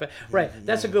a pocket. Right,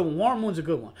 that's a good one. Warren Moon's a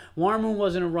good one. Warren Moon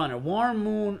wasn't a runner. Warren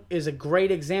Moon is a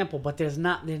great example, but there's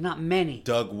not many.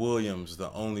 Doug Williams,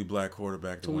 the only black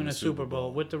quarterback to win a Super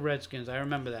Bowl with the Redskins. I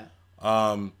remember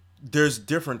that. There's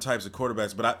different types of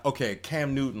quarterbacks, but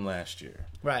Cam Newton last year,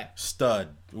 right? Stud.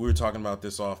 We were talking about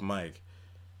this off mic.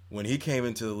 When he came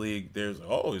into the league,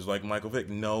 he's like Michael Vick.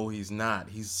 No, he's not.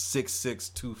 He's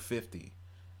 6'6", 250.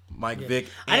 Vick.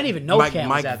 I didn't even know Cam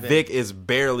was that big. Mike Vick is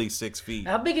barely 6 feet.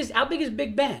 How big is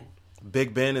Big Ben?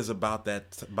 Big Ben is about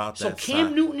that. So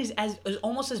Cam Newton is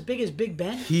almost as big as Big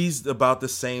Ben. He's about the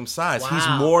same size. Wow.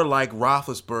 He's more like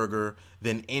Roethlisberger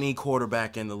than any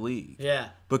quarterback in the league. Yeah.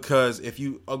 Because if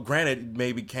you, granted,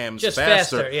 maybe Cam's just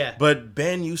faster, yeah. But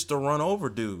Ben used to run over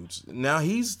dudes. Now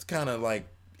he's kind of like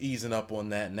easing up on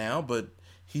that now, but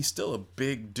he's still a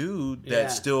big dude that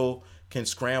still can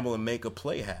scramble and make a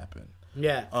play happen.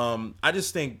 Yeah. I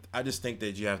just think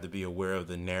that you have to be aware of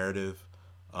the narrative.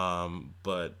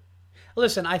 But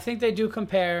listen, I think they do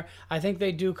compare. I think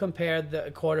they do compare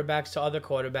the quarterbacks to other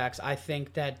quarterbacks. I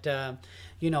think that a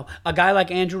guy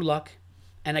like Andrew Luck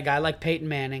and a guy like Peyton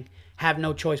Manning have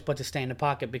no choice but to stay in the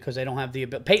pocket because they don't have the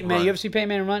ability. Peyton Manning, Right. you ever see Peyton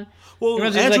Manning run? Well, He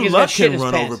runs Andrew he's Luck got shit in can his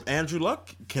run pants. over. Andrew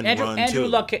Luck can run Andrew too.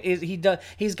 Luck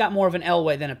he's got more of an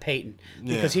Elway than a Peyton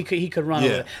because Yeah. he could run Yeah.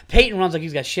 over there. Peyton runs like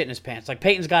he's got shit in his pants. Like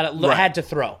Peyton's had to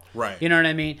throw. Right. You know what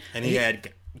I mean? And he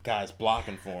had guys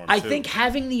blocking for him. I too. think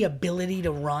having the ability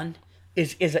to run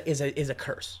is a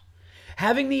curse.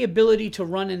 Having the ability to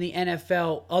run in the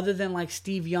NFL, other than like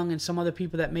Steve Young and some other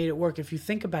people that made it work, if you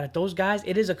think about it, those guys,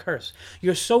 it is a curse.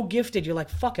 You're so gifted, you're like,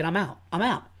 fuck it, I'm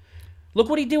out. Look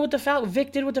what he did with the Falcons.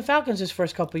 Vic did with the Falcons his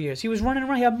first couple of years. He was running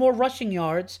around. He had more rushing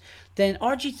yards than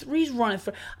RG3's running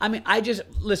for. I mean,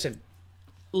 listen.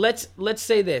 Let's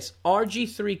say this: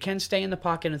 RG3 can stay in the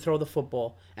pocket and throw the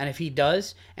football, and if he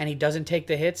does, and he doesn't take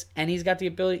the hits, and he's got the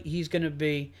ability, he's going to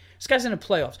be. This guy's in the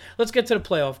playoffs. Let's get to the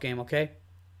playoff game, okay?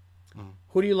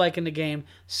 Who do you like in the game?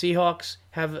 Seahawks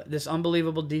have this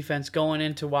unbelievable defense going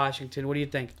into Washington. What do you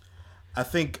think? I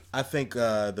think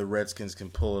the Redskins can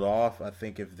pull it off. I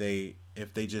think if they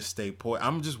just stay poised.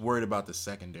 I'm just worried about the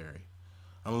secondary.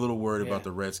 I'm a little worried about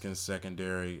the Redskins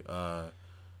secondary.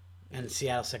 And the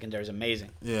Seattle secondary is amazing.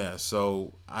 Yeah,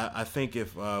 so I think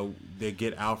if they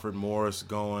get Alfred Morris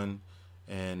going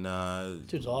and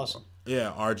Dude's awesome.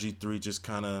 Yeah, RG3 just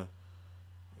kind of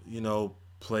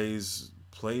plays.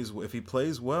 If he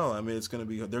plays well, I mean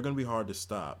they're gonna be hard to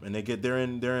stop. And they're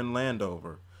in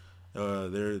Landover.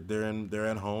 They're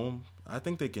at home. I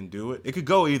think they can do it. It could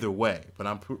go either way, but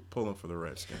I'm pulling for the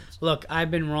Redskins. Look,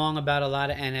 I've been wrong about a lot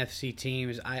of NFC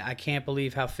teams. I can't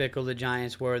believe how fickle the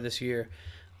Giants were this year.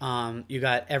 You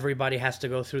got everybody has to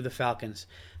go through the Falcons.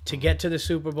 To get to the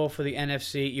Super Bowl for the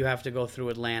NFC, you have to go through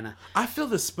Atlanta. I feel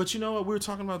this, but you know what? We were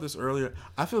talking about this earlier.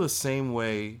 I feel the same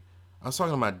way. I was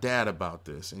talking to my dad about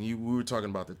this, and we were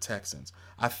talking about the Texans.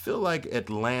 I feel like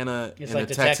Atlanta and like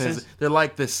the the Texans, they're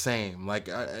like the same. Like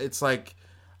it's like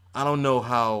I don't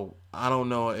know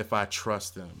if I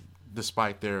trust them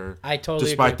despite their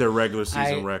regular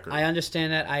season record. I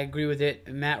understand that. I agree with it.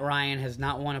 Matt Ryan has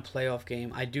not won a playoff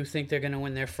game. I do think they're going to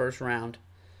win their first round.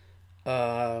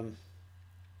 I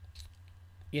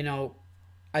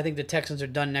think the Texans are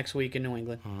done next week in New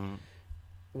England. Mm-hmm.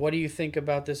 What do you think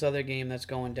about this other game that's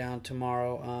going down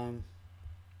tomorrow?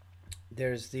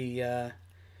 There's the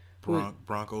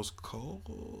Broncos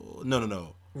Colts.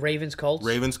 No. Ravens Colts.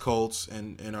 Ravens Colts,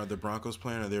 and are the Broncos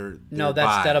playing? Or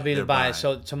that'll be the bye.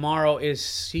 So tomorrow is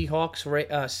Seahawks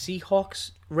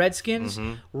Redskins,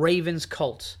 Ravens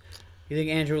Colts. You think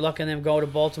Andrew Luck and them go to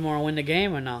Baltimore and win the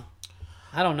game or no?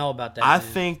 I don't know about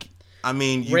that.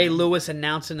 Ray Lewis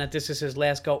announcing that this is his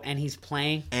last go and he's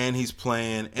playing. And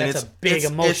That's a big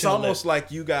emotional It's almost lift.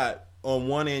 like you got on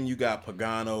one end you got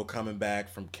Pagano coming back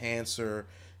from cancer.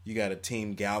 You got a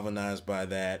team galvanized by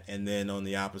that, and then on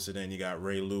the opposite end, you got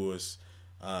Ray Lewis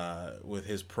with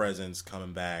his presence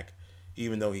coming back.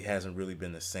 Even though he hasn't really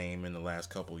been the same in the last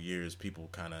couple of years,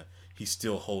 he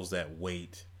still holds that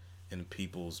weight in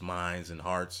people's minds and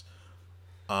hearts.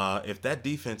 If that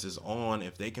defense is on,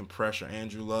 if they can pressure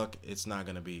Andrew Luck, it's not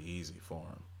going to be easy for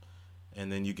him.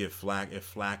 And then you get if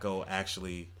Flacco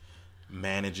actually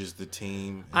manages the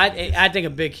team. I think a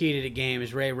big key to the game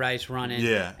is Ray Rice running.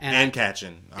 Yeah, and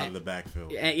catching out of the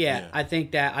backfield. Yeah, I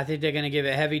think they're going to give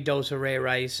a heavy dose of Ray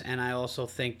Rice, and I also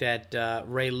think that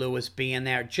Ray Lewis being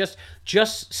there, just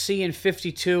seeing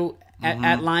 52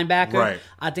 at linebacker, right.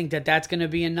 I think that's going to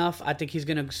be enough. I think he's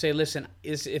going to say, listen,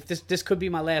 if this could be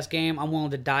my last game, I'm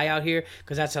willing to die out here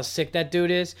because that's how sick that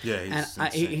dude is. Yeah,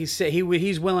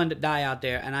 he's willing to die out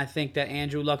there, and I think that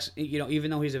Andrew Luck's, even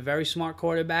though he's a very smart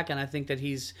quarterback, and I think that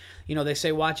he's, they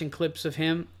say watching clips of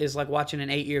him is like watching an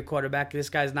 8-year quarterback. This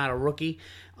guy's not a rookie,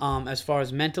 as far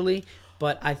as mentally,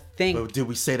 but I think. But did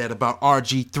we say that about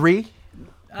RG3?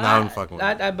 No, I'm fucking with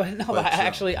I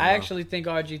actually think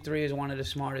RG3 is one of the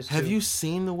smartest. Have you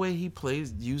seen the way he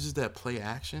uses that play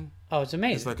action? Oh, it's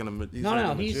amazing. He's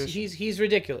like he's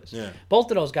ridiculous. Yeah.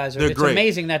 Both of those guys are. They're great.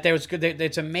 Amazing that there was good.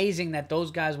 It's amazing that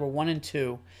those guys were 1 and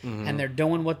 2, and they're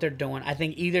doing what they're doing. I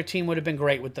think either team would have been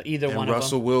great with either one of them.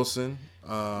 Russell Wilson.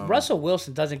 Russell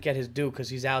Wilson doesn't get his due because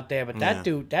he's out there, but that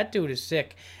dude is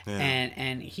sick,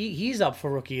 and he's up for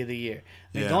Rookie of the Year.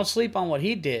 Don't sleep on what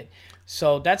he did.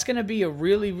 So that's going to be a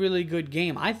really, really good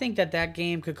game. I think that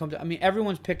game could come to. I mean,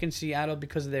 everyone's picking Seattle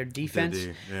because of their defense,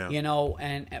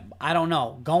 and I don't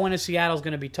know. Going to Seattle is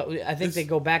going to be tough. I think they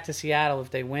go back to Seattle if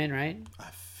they win, right? I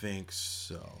think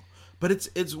so. But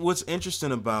it's what's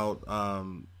interesting about.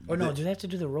 Do they have to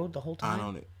do the road the whole time? I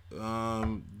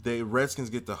don't. The Redskins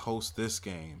get to host this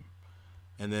game,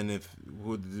 and then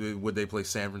would they play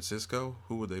San Francisco?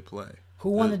 Who would they play?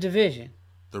 Who won the division?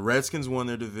 The Redskins won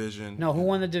their division. No, who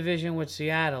won the division with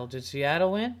Seattle? Did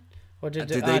Seattle win? What did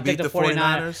they beat the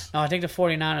 49ers? No, I think the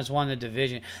 49ers won the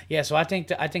division. Yeah, so I think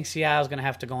Seattle's going to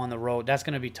have to go on the road. That's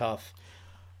going to be tough.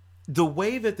 The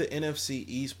way that the NFC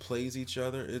East plays each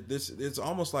other, it's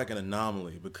almost like an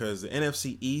anomaly because the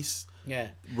NFC East,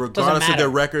 regardless of their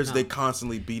records, they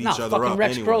constantly beat each other up.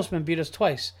 Rex anyway. Grossman beat us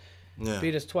twice. Yeah.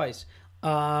 Beat us twice.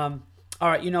 All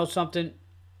right, you know something?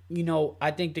 You know,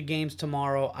 I think the games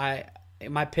tomorrow,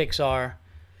 my picks are,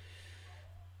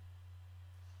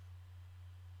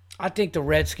 I think the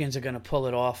Redskins are going to pull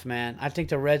it off, man. I think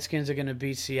the Redskins are going to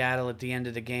beat Seattle at the end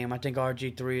of the game. I think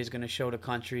RG3 is going to show the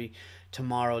country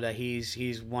tomorrow that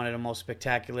he's one of the most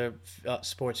spectacular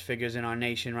sports figures in our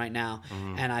nation right now.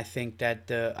 Mm-hmm. And I think that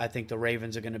the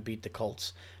Ravens are going to beat the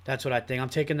Colts. That's what I think. I'm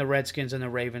taking the Redskins and the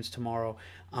Ravens tomorrow.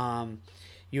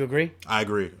 You agree? I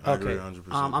agree. I agree 100%.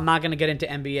 I'm not going to get into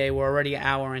NBA. We're already an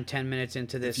hour and 10 minutes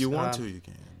into this. If you want to, you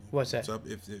can. What's that?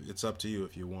 It's up to you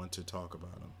if you want to talk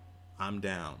about them. I'm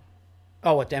down.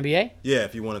 Oh, what, the NBA? Yeah,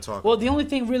 if you want to talk. Well, the only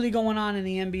thing really going on in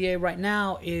the NBA right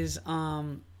now is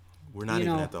we're not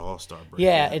even at the All-Star break.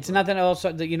 Yeah, it's nothing else.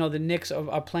 The Knicks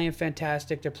are playing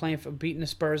fantastic. They're playing for beating the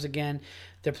Spurs again.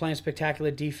 They're playing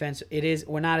spectacular defense.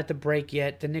 We're not at the break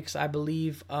yet. The Knicks, I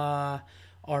believe, are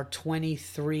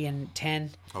 23-10.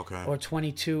 Okay. Or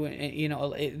 22. You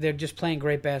know, they're just playing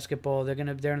great basketball. They're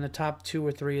in the top 2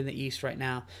 or 3 in the East right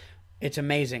now. It's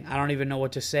amazing. I don't even know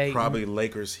what to say.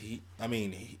 Lakers, Heat.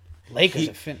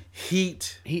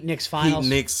 Heat, Knicks finals. Heat,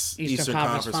 Knicks, Eastern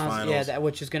Conference finals. Yeah,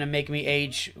 which is going to make me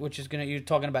age. You're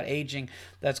talking about aging.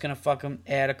 That's going to fucking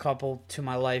add a couple to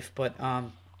my life. But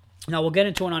no, we'll get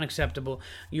into an unacceptable.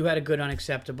 You had a good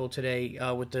unacceptable today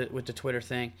with the Twitter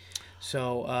thing.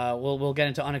 So we'll get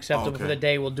into unacceptable for the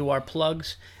day. We'll do our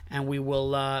plugs and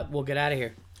we'll get out of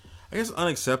here. I guess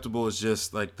unacceptable is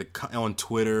just like on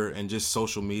Twitter and just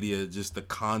social media, just the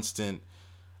constant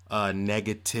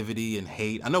negativity and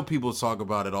hate. I know people talk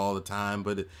about it all the time,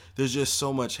 but there's just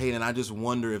so much hate, and I just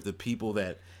wonder if the people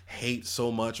that hate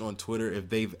so much on Twitter, if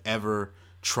they've ever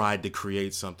tried to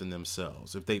create something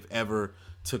themselves, if they've ever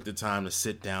took the time to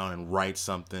sit down and write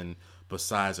something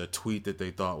besides a tweet that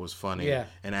they thought was funny,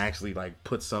 and actually like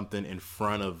put something in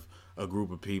front of a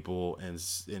group of people and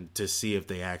to see if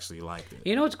they actually liked it.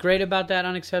 You know what's great about that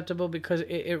unacceptable? Because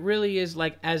it really is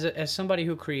like, as somebody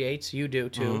who creates, you do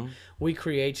too. Mm-hmm. We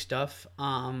create stuff.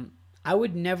 I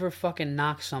would never fucking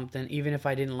knock something even if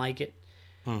I didn't like it.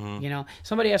 Mm-hmm. You know,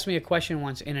 somebody asked me a question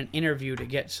once in an interview to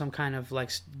get some kind of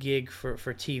like gig for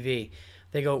TV.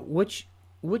 They go, which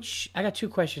I got 2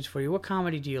 questions for you. What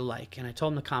comedy do you like? And I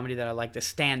told them the comedy that I like, the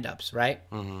stand-ups, right?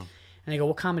 Mm-hmm. And they go,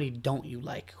 what comedy don't you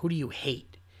like? Who do you hate?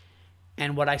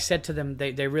 And what I said to them,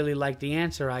 they really liked the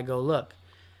answer. I go, look,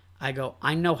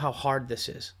 I know how hard this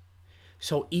is.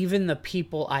 So even the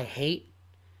people I hate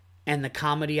and the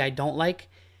comedy I don't like,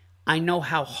 I know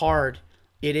how hard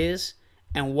it is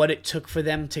and what it took for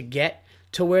them to get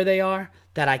to where they are,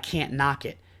 that I can't knock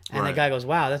it. And the guy goes,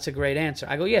 wow, that's a great answer.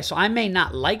 I go, yeah, so I may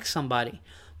not like somebody,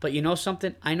 but you know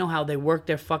something? I know how they worked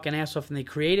their fucking ass off and they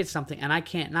created something, and I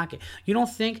can't knock it. You don't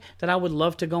think that I would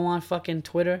love to go on fucking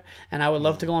Twitter and I would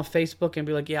love to go on Facebook and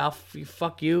be like, yeah,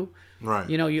 fuck you. Right.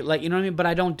 You know, you know what I mean? But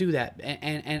I don't do that.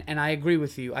 And I agree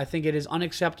with you. I think it is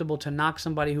unacceptable to knock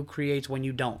somebody who creates when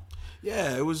you don't.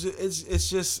 Yeah, it's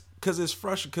just because it's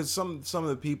frustrating, because some of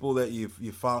the people that you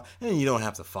follow, and you don't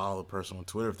have to follow the person on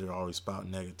Twitter if they're always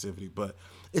spouting negativity, but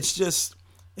it's just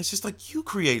like you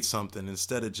create something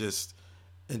instead of just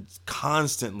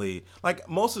constantly, like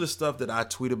most of the stuff that I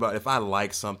tweet about, if I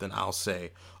like something, I'll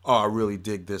say, oh, I really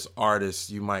dig this artist,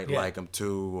 you might like him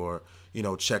too, or you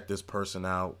know, check this person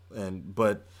out.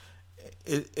 But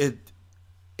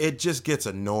it just gets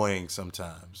annoying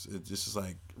sometimes. It's just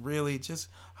like, really, just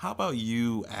how about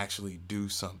you actually do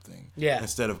something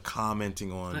instead of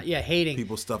commenting on hating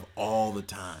people's stuff all the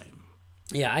time.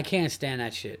 Yeah, I can't stand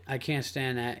that shit. I can't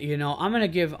stand that. You know, I'm gonna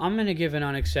give an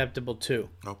unacceptable too.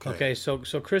 Okay. So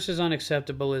Chris's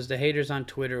unacceptable is the haters on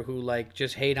Twitter who like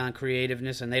just hate on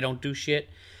creativeness and they don't do shit.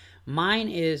 Mine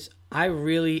is,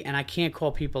 and I can't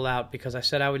call people out because I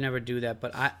said I would never do that,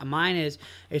 but mine is,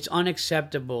 it's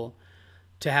unacceptable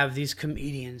to have these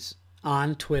comedians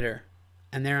on Twitter,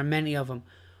 and there are many of them,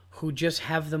 who just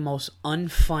have the most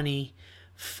unfunny,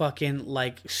 fucking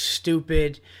like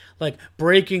stupid, like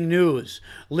breaking news,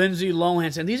 Lindsay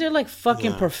Lohan, and these are like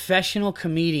fucking professional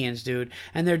comedians, dude,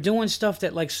 and they're doing stuff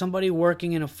that like somebody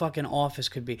working in a fucking office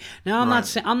could be. Now I'm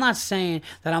not saying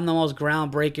that I'm the most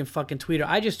groundbreaking fucking tweeter.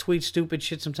 I just tweet stupid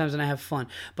shit sometimes and I have fun,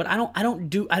 but I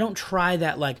don't try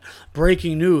that like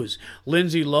breaking news,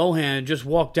 Lindsay Lohan just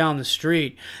walked down the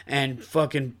street and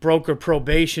fucking broke her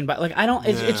probation, but like I don't.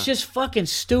 It's just fucking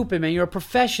stupid, man. You're a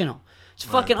professional.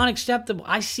 It's fucking unacceptable.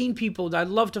 I seen people. I'd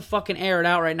love to fucking air it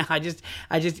out right now. I just,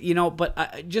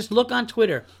 but just look on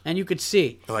Twitter and you could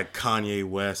see. Like Kanye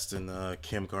West and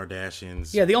Kim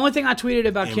Kardashian's. Yeah, the only thing I tweeted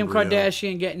about Kim embryo.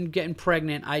 Kardashian getting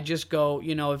pregnant, I just go,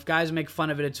 if guys make fun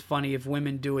of it, it's funny. If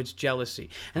women do, it's jealousy.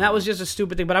 And that was just a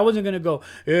stupid thing. But I wasn't gonna go,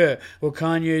 yeah, well,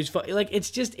 Kanye's like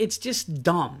it's just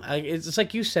dumb. Like, it's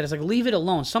like you said. It's like leave it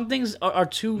alone. Some things are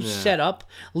too set up.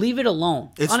 Leave it alone.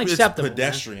 It's unacceptable. It's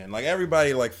pedestrian. Man. Like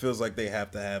everybody feels like they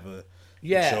have to have a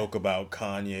joke about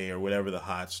Kanye or whatever the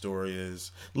hot story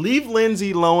is. Leave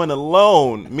Lindsay Lohan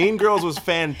alone. Mean Girls was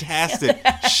fantastic.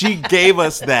 She gave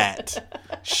us that.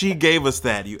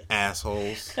 You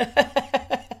assholes.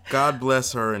 God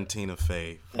bless her and Tina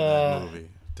Fey for that movie.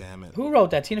 Damn it. Who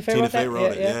wrote that? Tina Fey wrote that? Tina Fey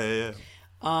wrote it. Yeah.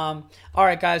 All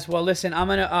right, guys. Well, listen,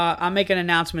 I'm make an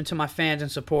announcement to my fans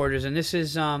and supporters, and this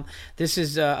is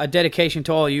a dedication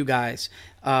to all you guys,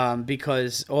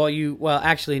 because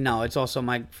actually no, it's also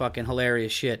my fucking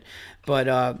hilarious shit, but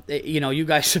you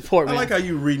guys support me. I like how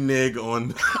you renege on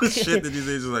the shit that you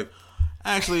say. Just like,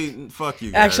 actually, fuck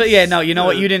you guys. Actually, yeah, no, you know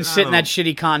what? You didn't sit in that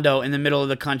shitty condo in the middle of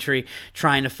the country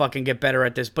trying to fucking get better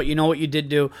at this. But you know what you did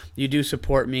do? You do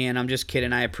support me, and I'm just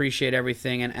kidding. I appreciate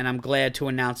everything, and I'm glad to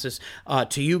announce this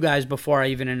to you guys before I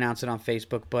even announce it on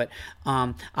Facebook. But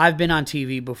I've been on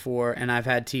TV before, and I've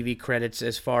had TV credits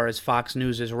as far as Fox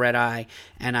News' Red Eye,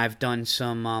 and I've done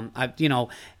some,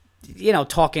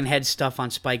 talking head stuff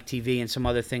on Spike TV and some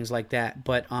other things like that.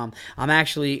 But I'm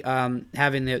actually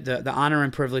having the honor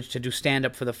and privilege to do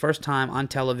stand-up for the first time on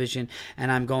television,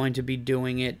 and I'm going to be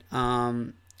doing it,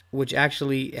 which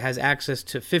actually has access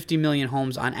to 50 million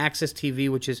homes on Access TV,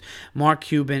 which is Mark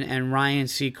Cuban and Ryan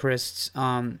Seacrest's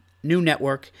new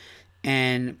network.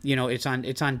 And it's on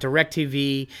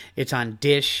DirecTV, it's on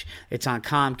Dish, it's on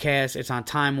Comcast, it's on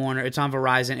Time Warner, it's on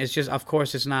Verizon. It's just, of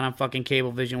course, it's not on fucking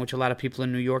Cablevision, which a lot of people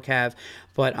in New York have.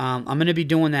 But I'm going to be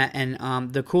doing that.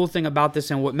 And the cool thing about this,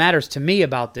 and what matters to me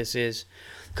about this, is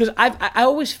because I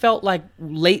always felt like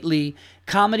lately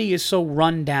comedy is so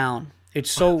run down. It's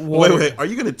so wait. Are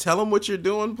you gonna tell him what you're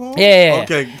doing, Paul? Yeah.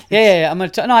 Okay. Yeah. I'm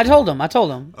gonna. No, I told him.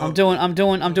 I'm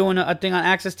doing a thing on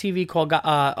Access TV called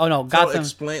Gotham.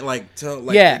 Explain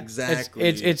exactly.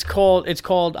 It's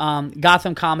called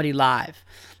Gotham Comedy Live.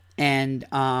 And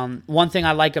one thing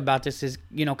I like about this is,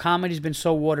 comedy's been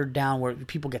so watered down where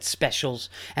people get specials,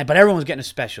 but everyone's getting a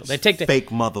special. They take the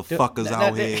fake motherfuckers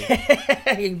out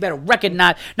here. You better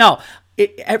recognize. No,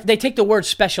 they take the word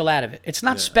special out of it. It's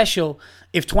not special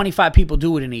if 25 people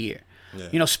do it in a year.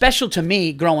 Yeah. Special to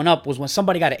me growing up was when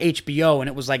somebody got an HBO and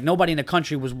it was like nobody in the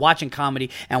country was watching comedy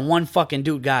and one fucking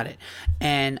dude got it.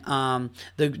 And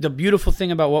the beautiful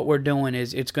thing about what we're doing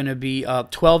is it's going to be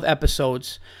 12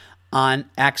 episodes on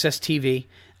Access TV,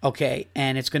 okay,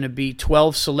 and it's going to be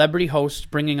 12 celebrity hosts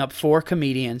bringing up 4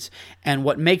 comedians, and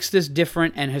what makes this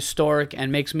different and historic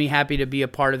and makes me happy to be a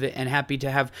part of it and happy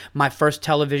to have my first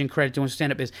television credit doing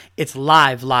stand-up is it's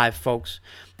live, folks.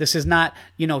 This is not,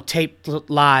 taped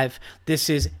live.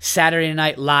 This is Saturday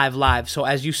night live. So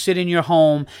as you sit in your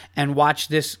home and watch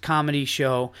this comedy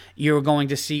show, you're going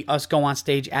to see us go on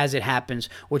stage as it happens,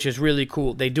 which is really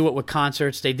cool. They do it with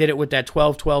concerts. They did it with that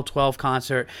 12-12-12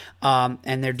 concert,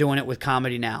 and they're doing it with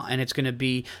comedy now. And it's going to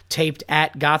be taped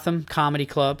at Gotham Comedy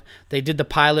Club. They did the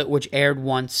pilot, which aired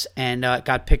once and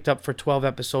got picked up for 12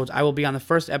 episodes. I will be on the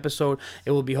first episode.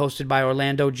 It will be hosted by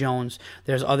Orlando Jones.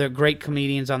 There's other great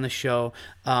comedians on the show.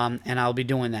 And I'll be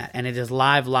doing that. And it is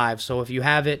live. So if you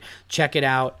have it, check it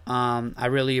out. I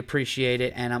really appreciate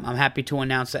it. And I'm happy to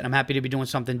announce that. I'm happy to be doing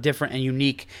something different and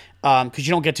unique because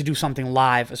you don't get to do something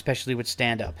live, especially with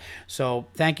stand-up. So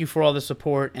thank you for all the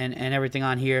support and everything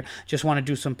on here. Just want to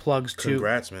do some plugs too.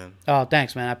 Congrats, man. Oh,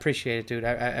 thanks, man. I appreciate it, dude.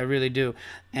 I really do.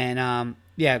 And,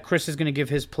 Chris is going to give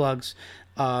his plugs.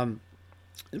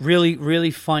 Really,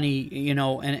 really funny,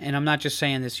 and I'm not just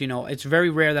saying this, it's very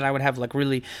rare that I would have like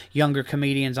really younger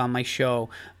comedians on my show,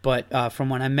 but from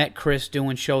when I met Chris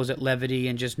doing shows at Levity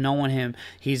and just knowing him,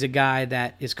 he's a guy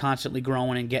that is constantly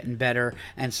growing and getting better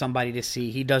and somebody to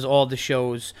see. He does all the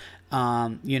shows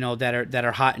that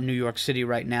are hot in New York City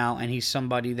right now, and he's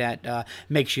somebody that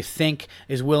makes you think,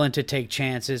 is willing to take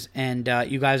chances, and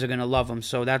you guys are gonna love him.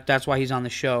 So that's why he's on the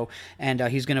show, and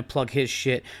he's gonna plug his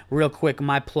shit real quick.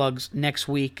 My plugs next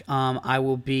week. I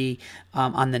will be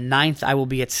on the 9th. I will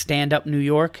be at Stand Up New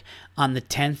York. On the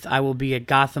 10th, I will be at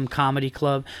Gotham Comedy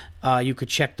Club. You could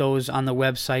check those on the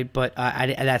website, but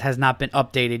that has not been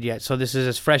updated yet. So this is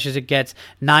as fresh as it gets.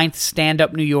 9th, Stand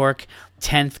Up New York.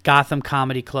 10th, Gotham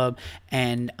Comedy Club.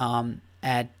 And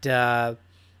at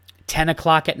 10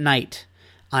 o'clock at night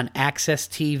on Access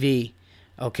TV,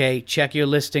 Okay, check your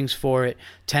listings for it.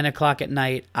 10 o'clock at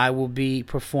night, I will be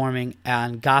performing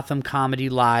on Gotham Comedy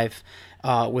Live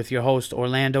with your host,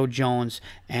 Orlando Jones,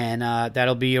 and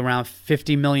that'll be around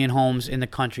 50 million homes in the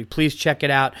country. Please check it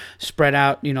out. Spread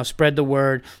the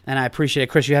word, and I appreciate it.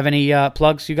 Chris, you have any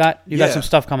plugs you got? You got some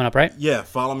stuff coming up, right? Yeah,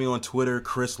 follow me on Twitter,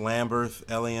 Chris Lamberth,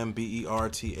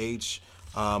 Lamberth.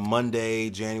 Monday,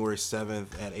 January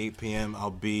 7th at 8 p.m.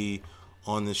 I'll be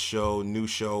on the new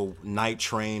show, Night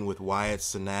Train with Wyatt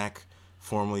Cenac,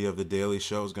 formerly of The Daily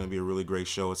Show. It's going to be a really great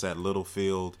show. It's at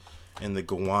Littlefield in the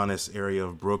Gowanus area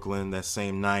of Brooklyn. That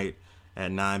same night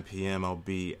at 9 p.m. I'll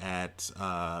be at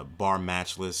Bar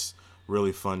Matchless,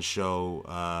 really fun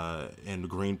show in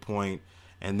Greenpoint.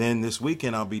 And then this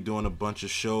weekend I'll be doing a bunch of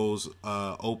shows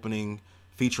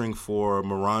featuring for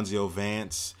Moranzio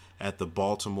Vance at the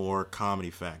Baltimore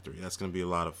Comedy Factory. That's going to be a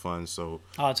lot of fun. So,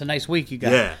 it's a nice week you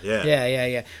got.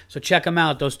 Yeah. So check them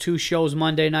out. Those 2 shows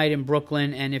Monday night in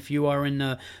Brooklyn, and if you are in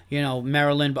the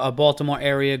Maryland, Baltimore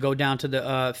area, go down to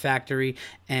the factory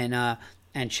and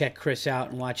check Chris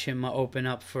out and watch him open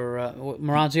up for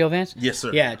Moranzio Vance. Yes,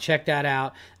 sir. Yeah, check that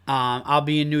out. I'll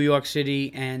be in New York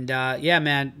City, and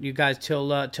man, you guys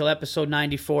till episode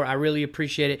 94. I really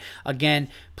appreciate it. Again,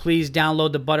 please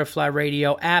download the Butterfly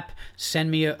Radio app.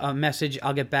 Send me a message.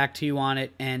 I'll get back to you on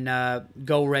it, and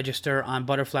go register on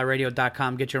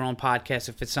butterflyradio.com. Get your own podcast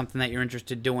if it's something that you're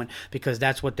interested in doing, because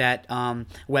that's what that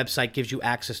website gives you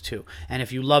access to. And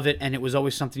if you love it and it was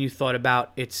always something you thought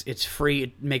about, it's free.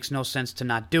 It makes no sense to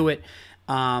not do it.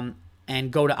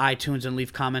 And go to iTunes and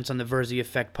leave comments on the Verzi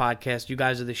Effect podcast. You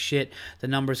guys are the shit. The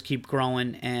numbers keep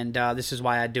growing, and this is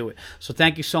why I do it. So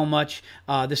thank you so much.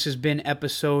 This has been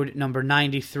episode number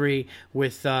 93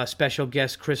 with special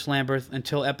guest Chris Lamberth.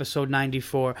 Until episode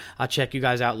 94, I'll check you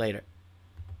guys out later.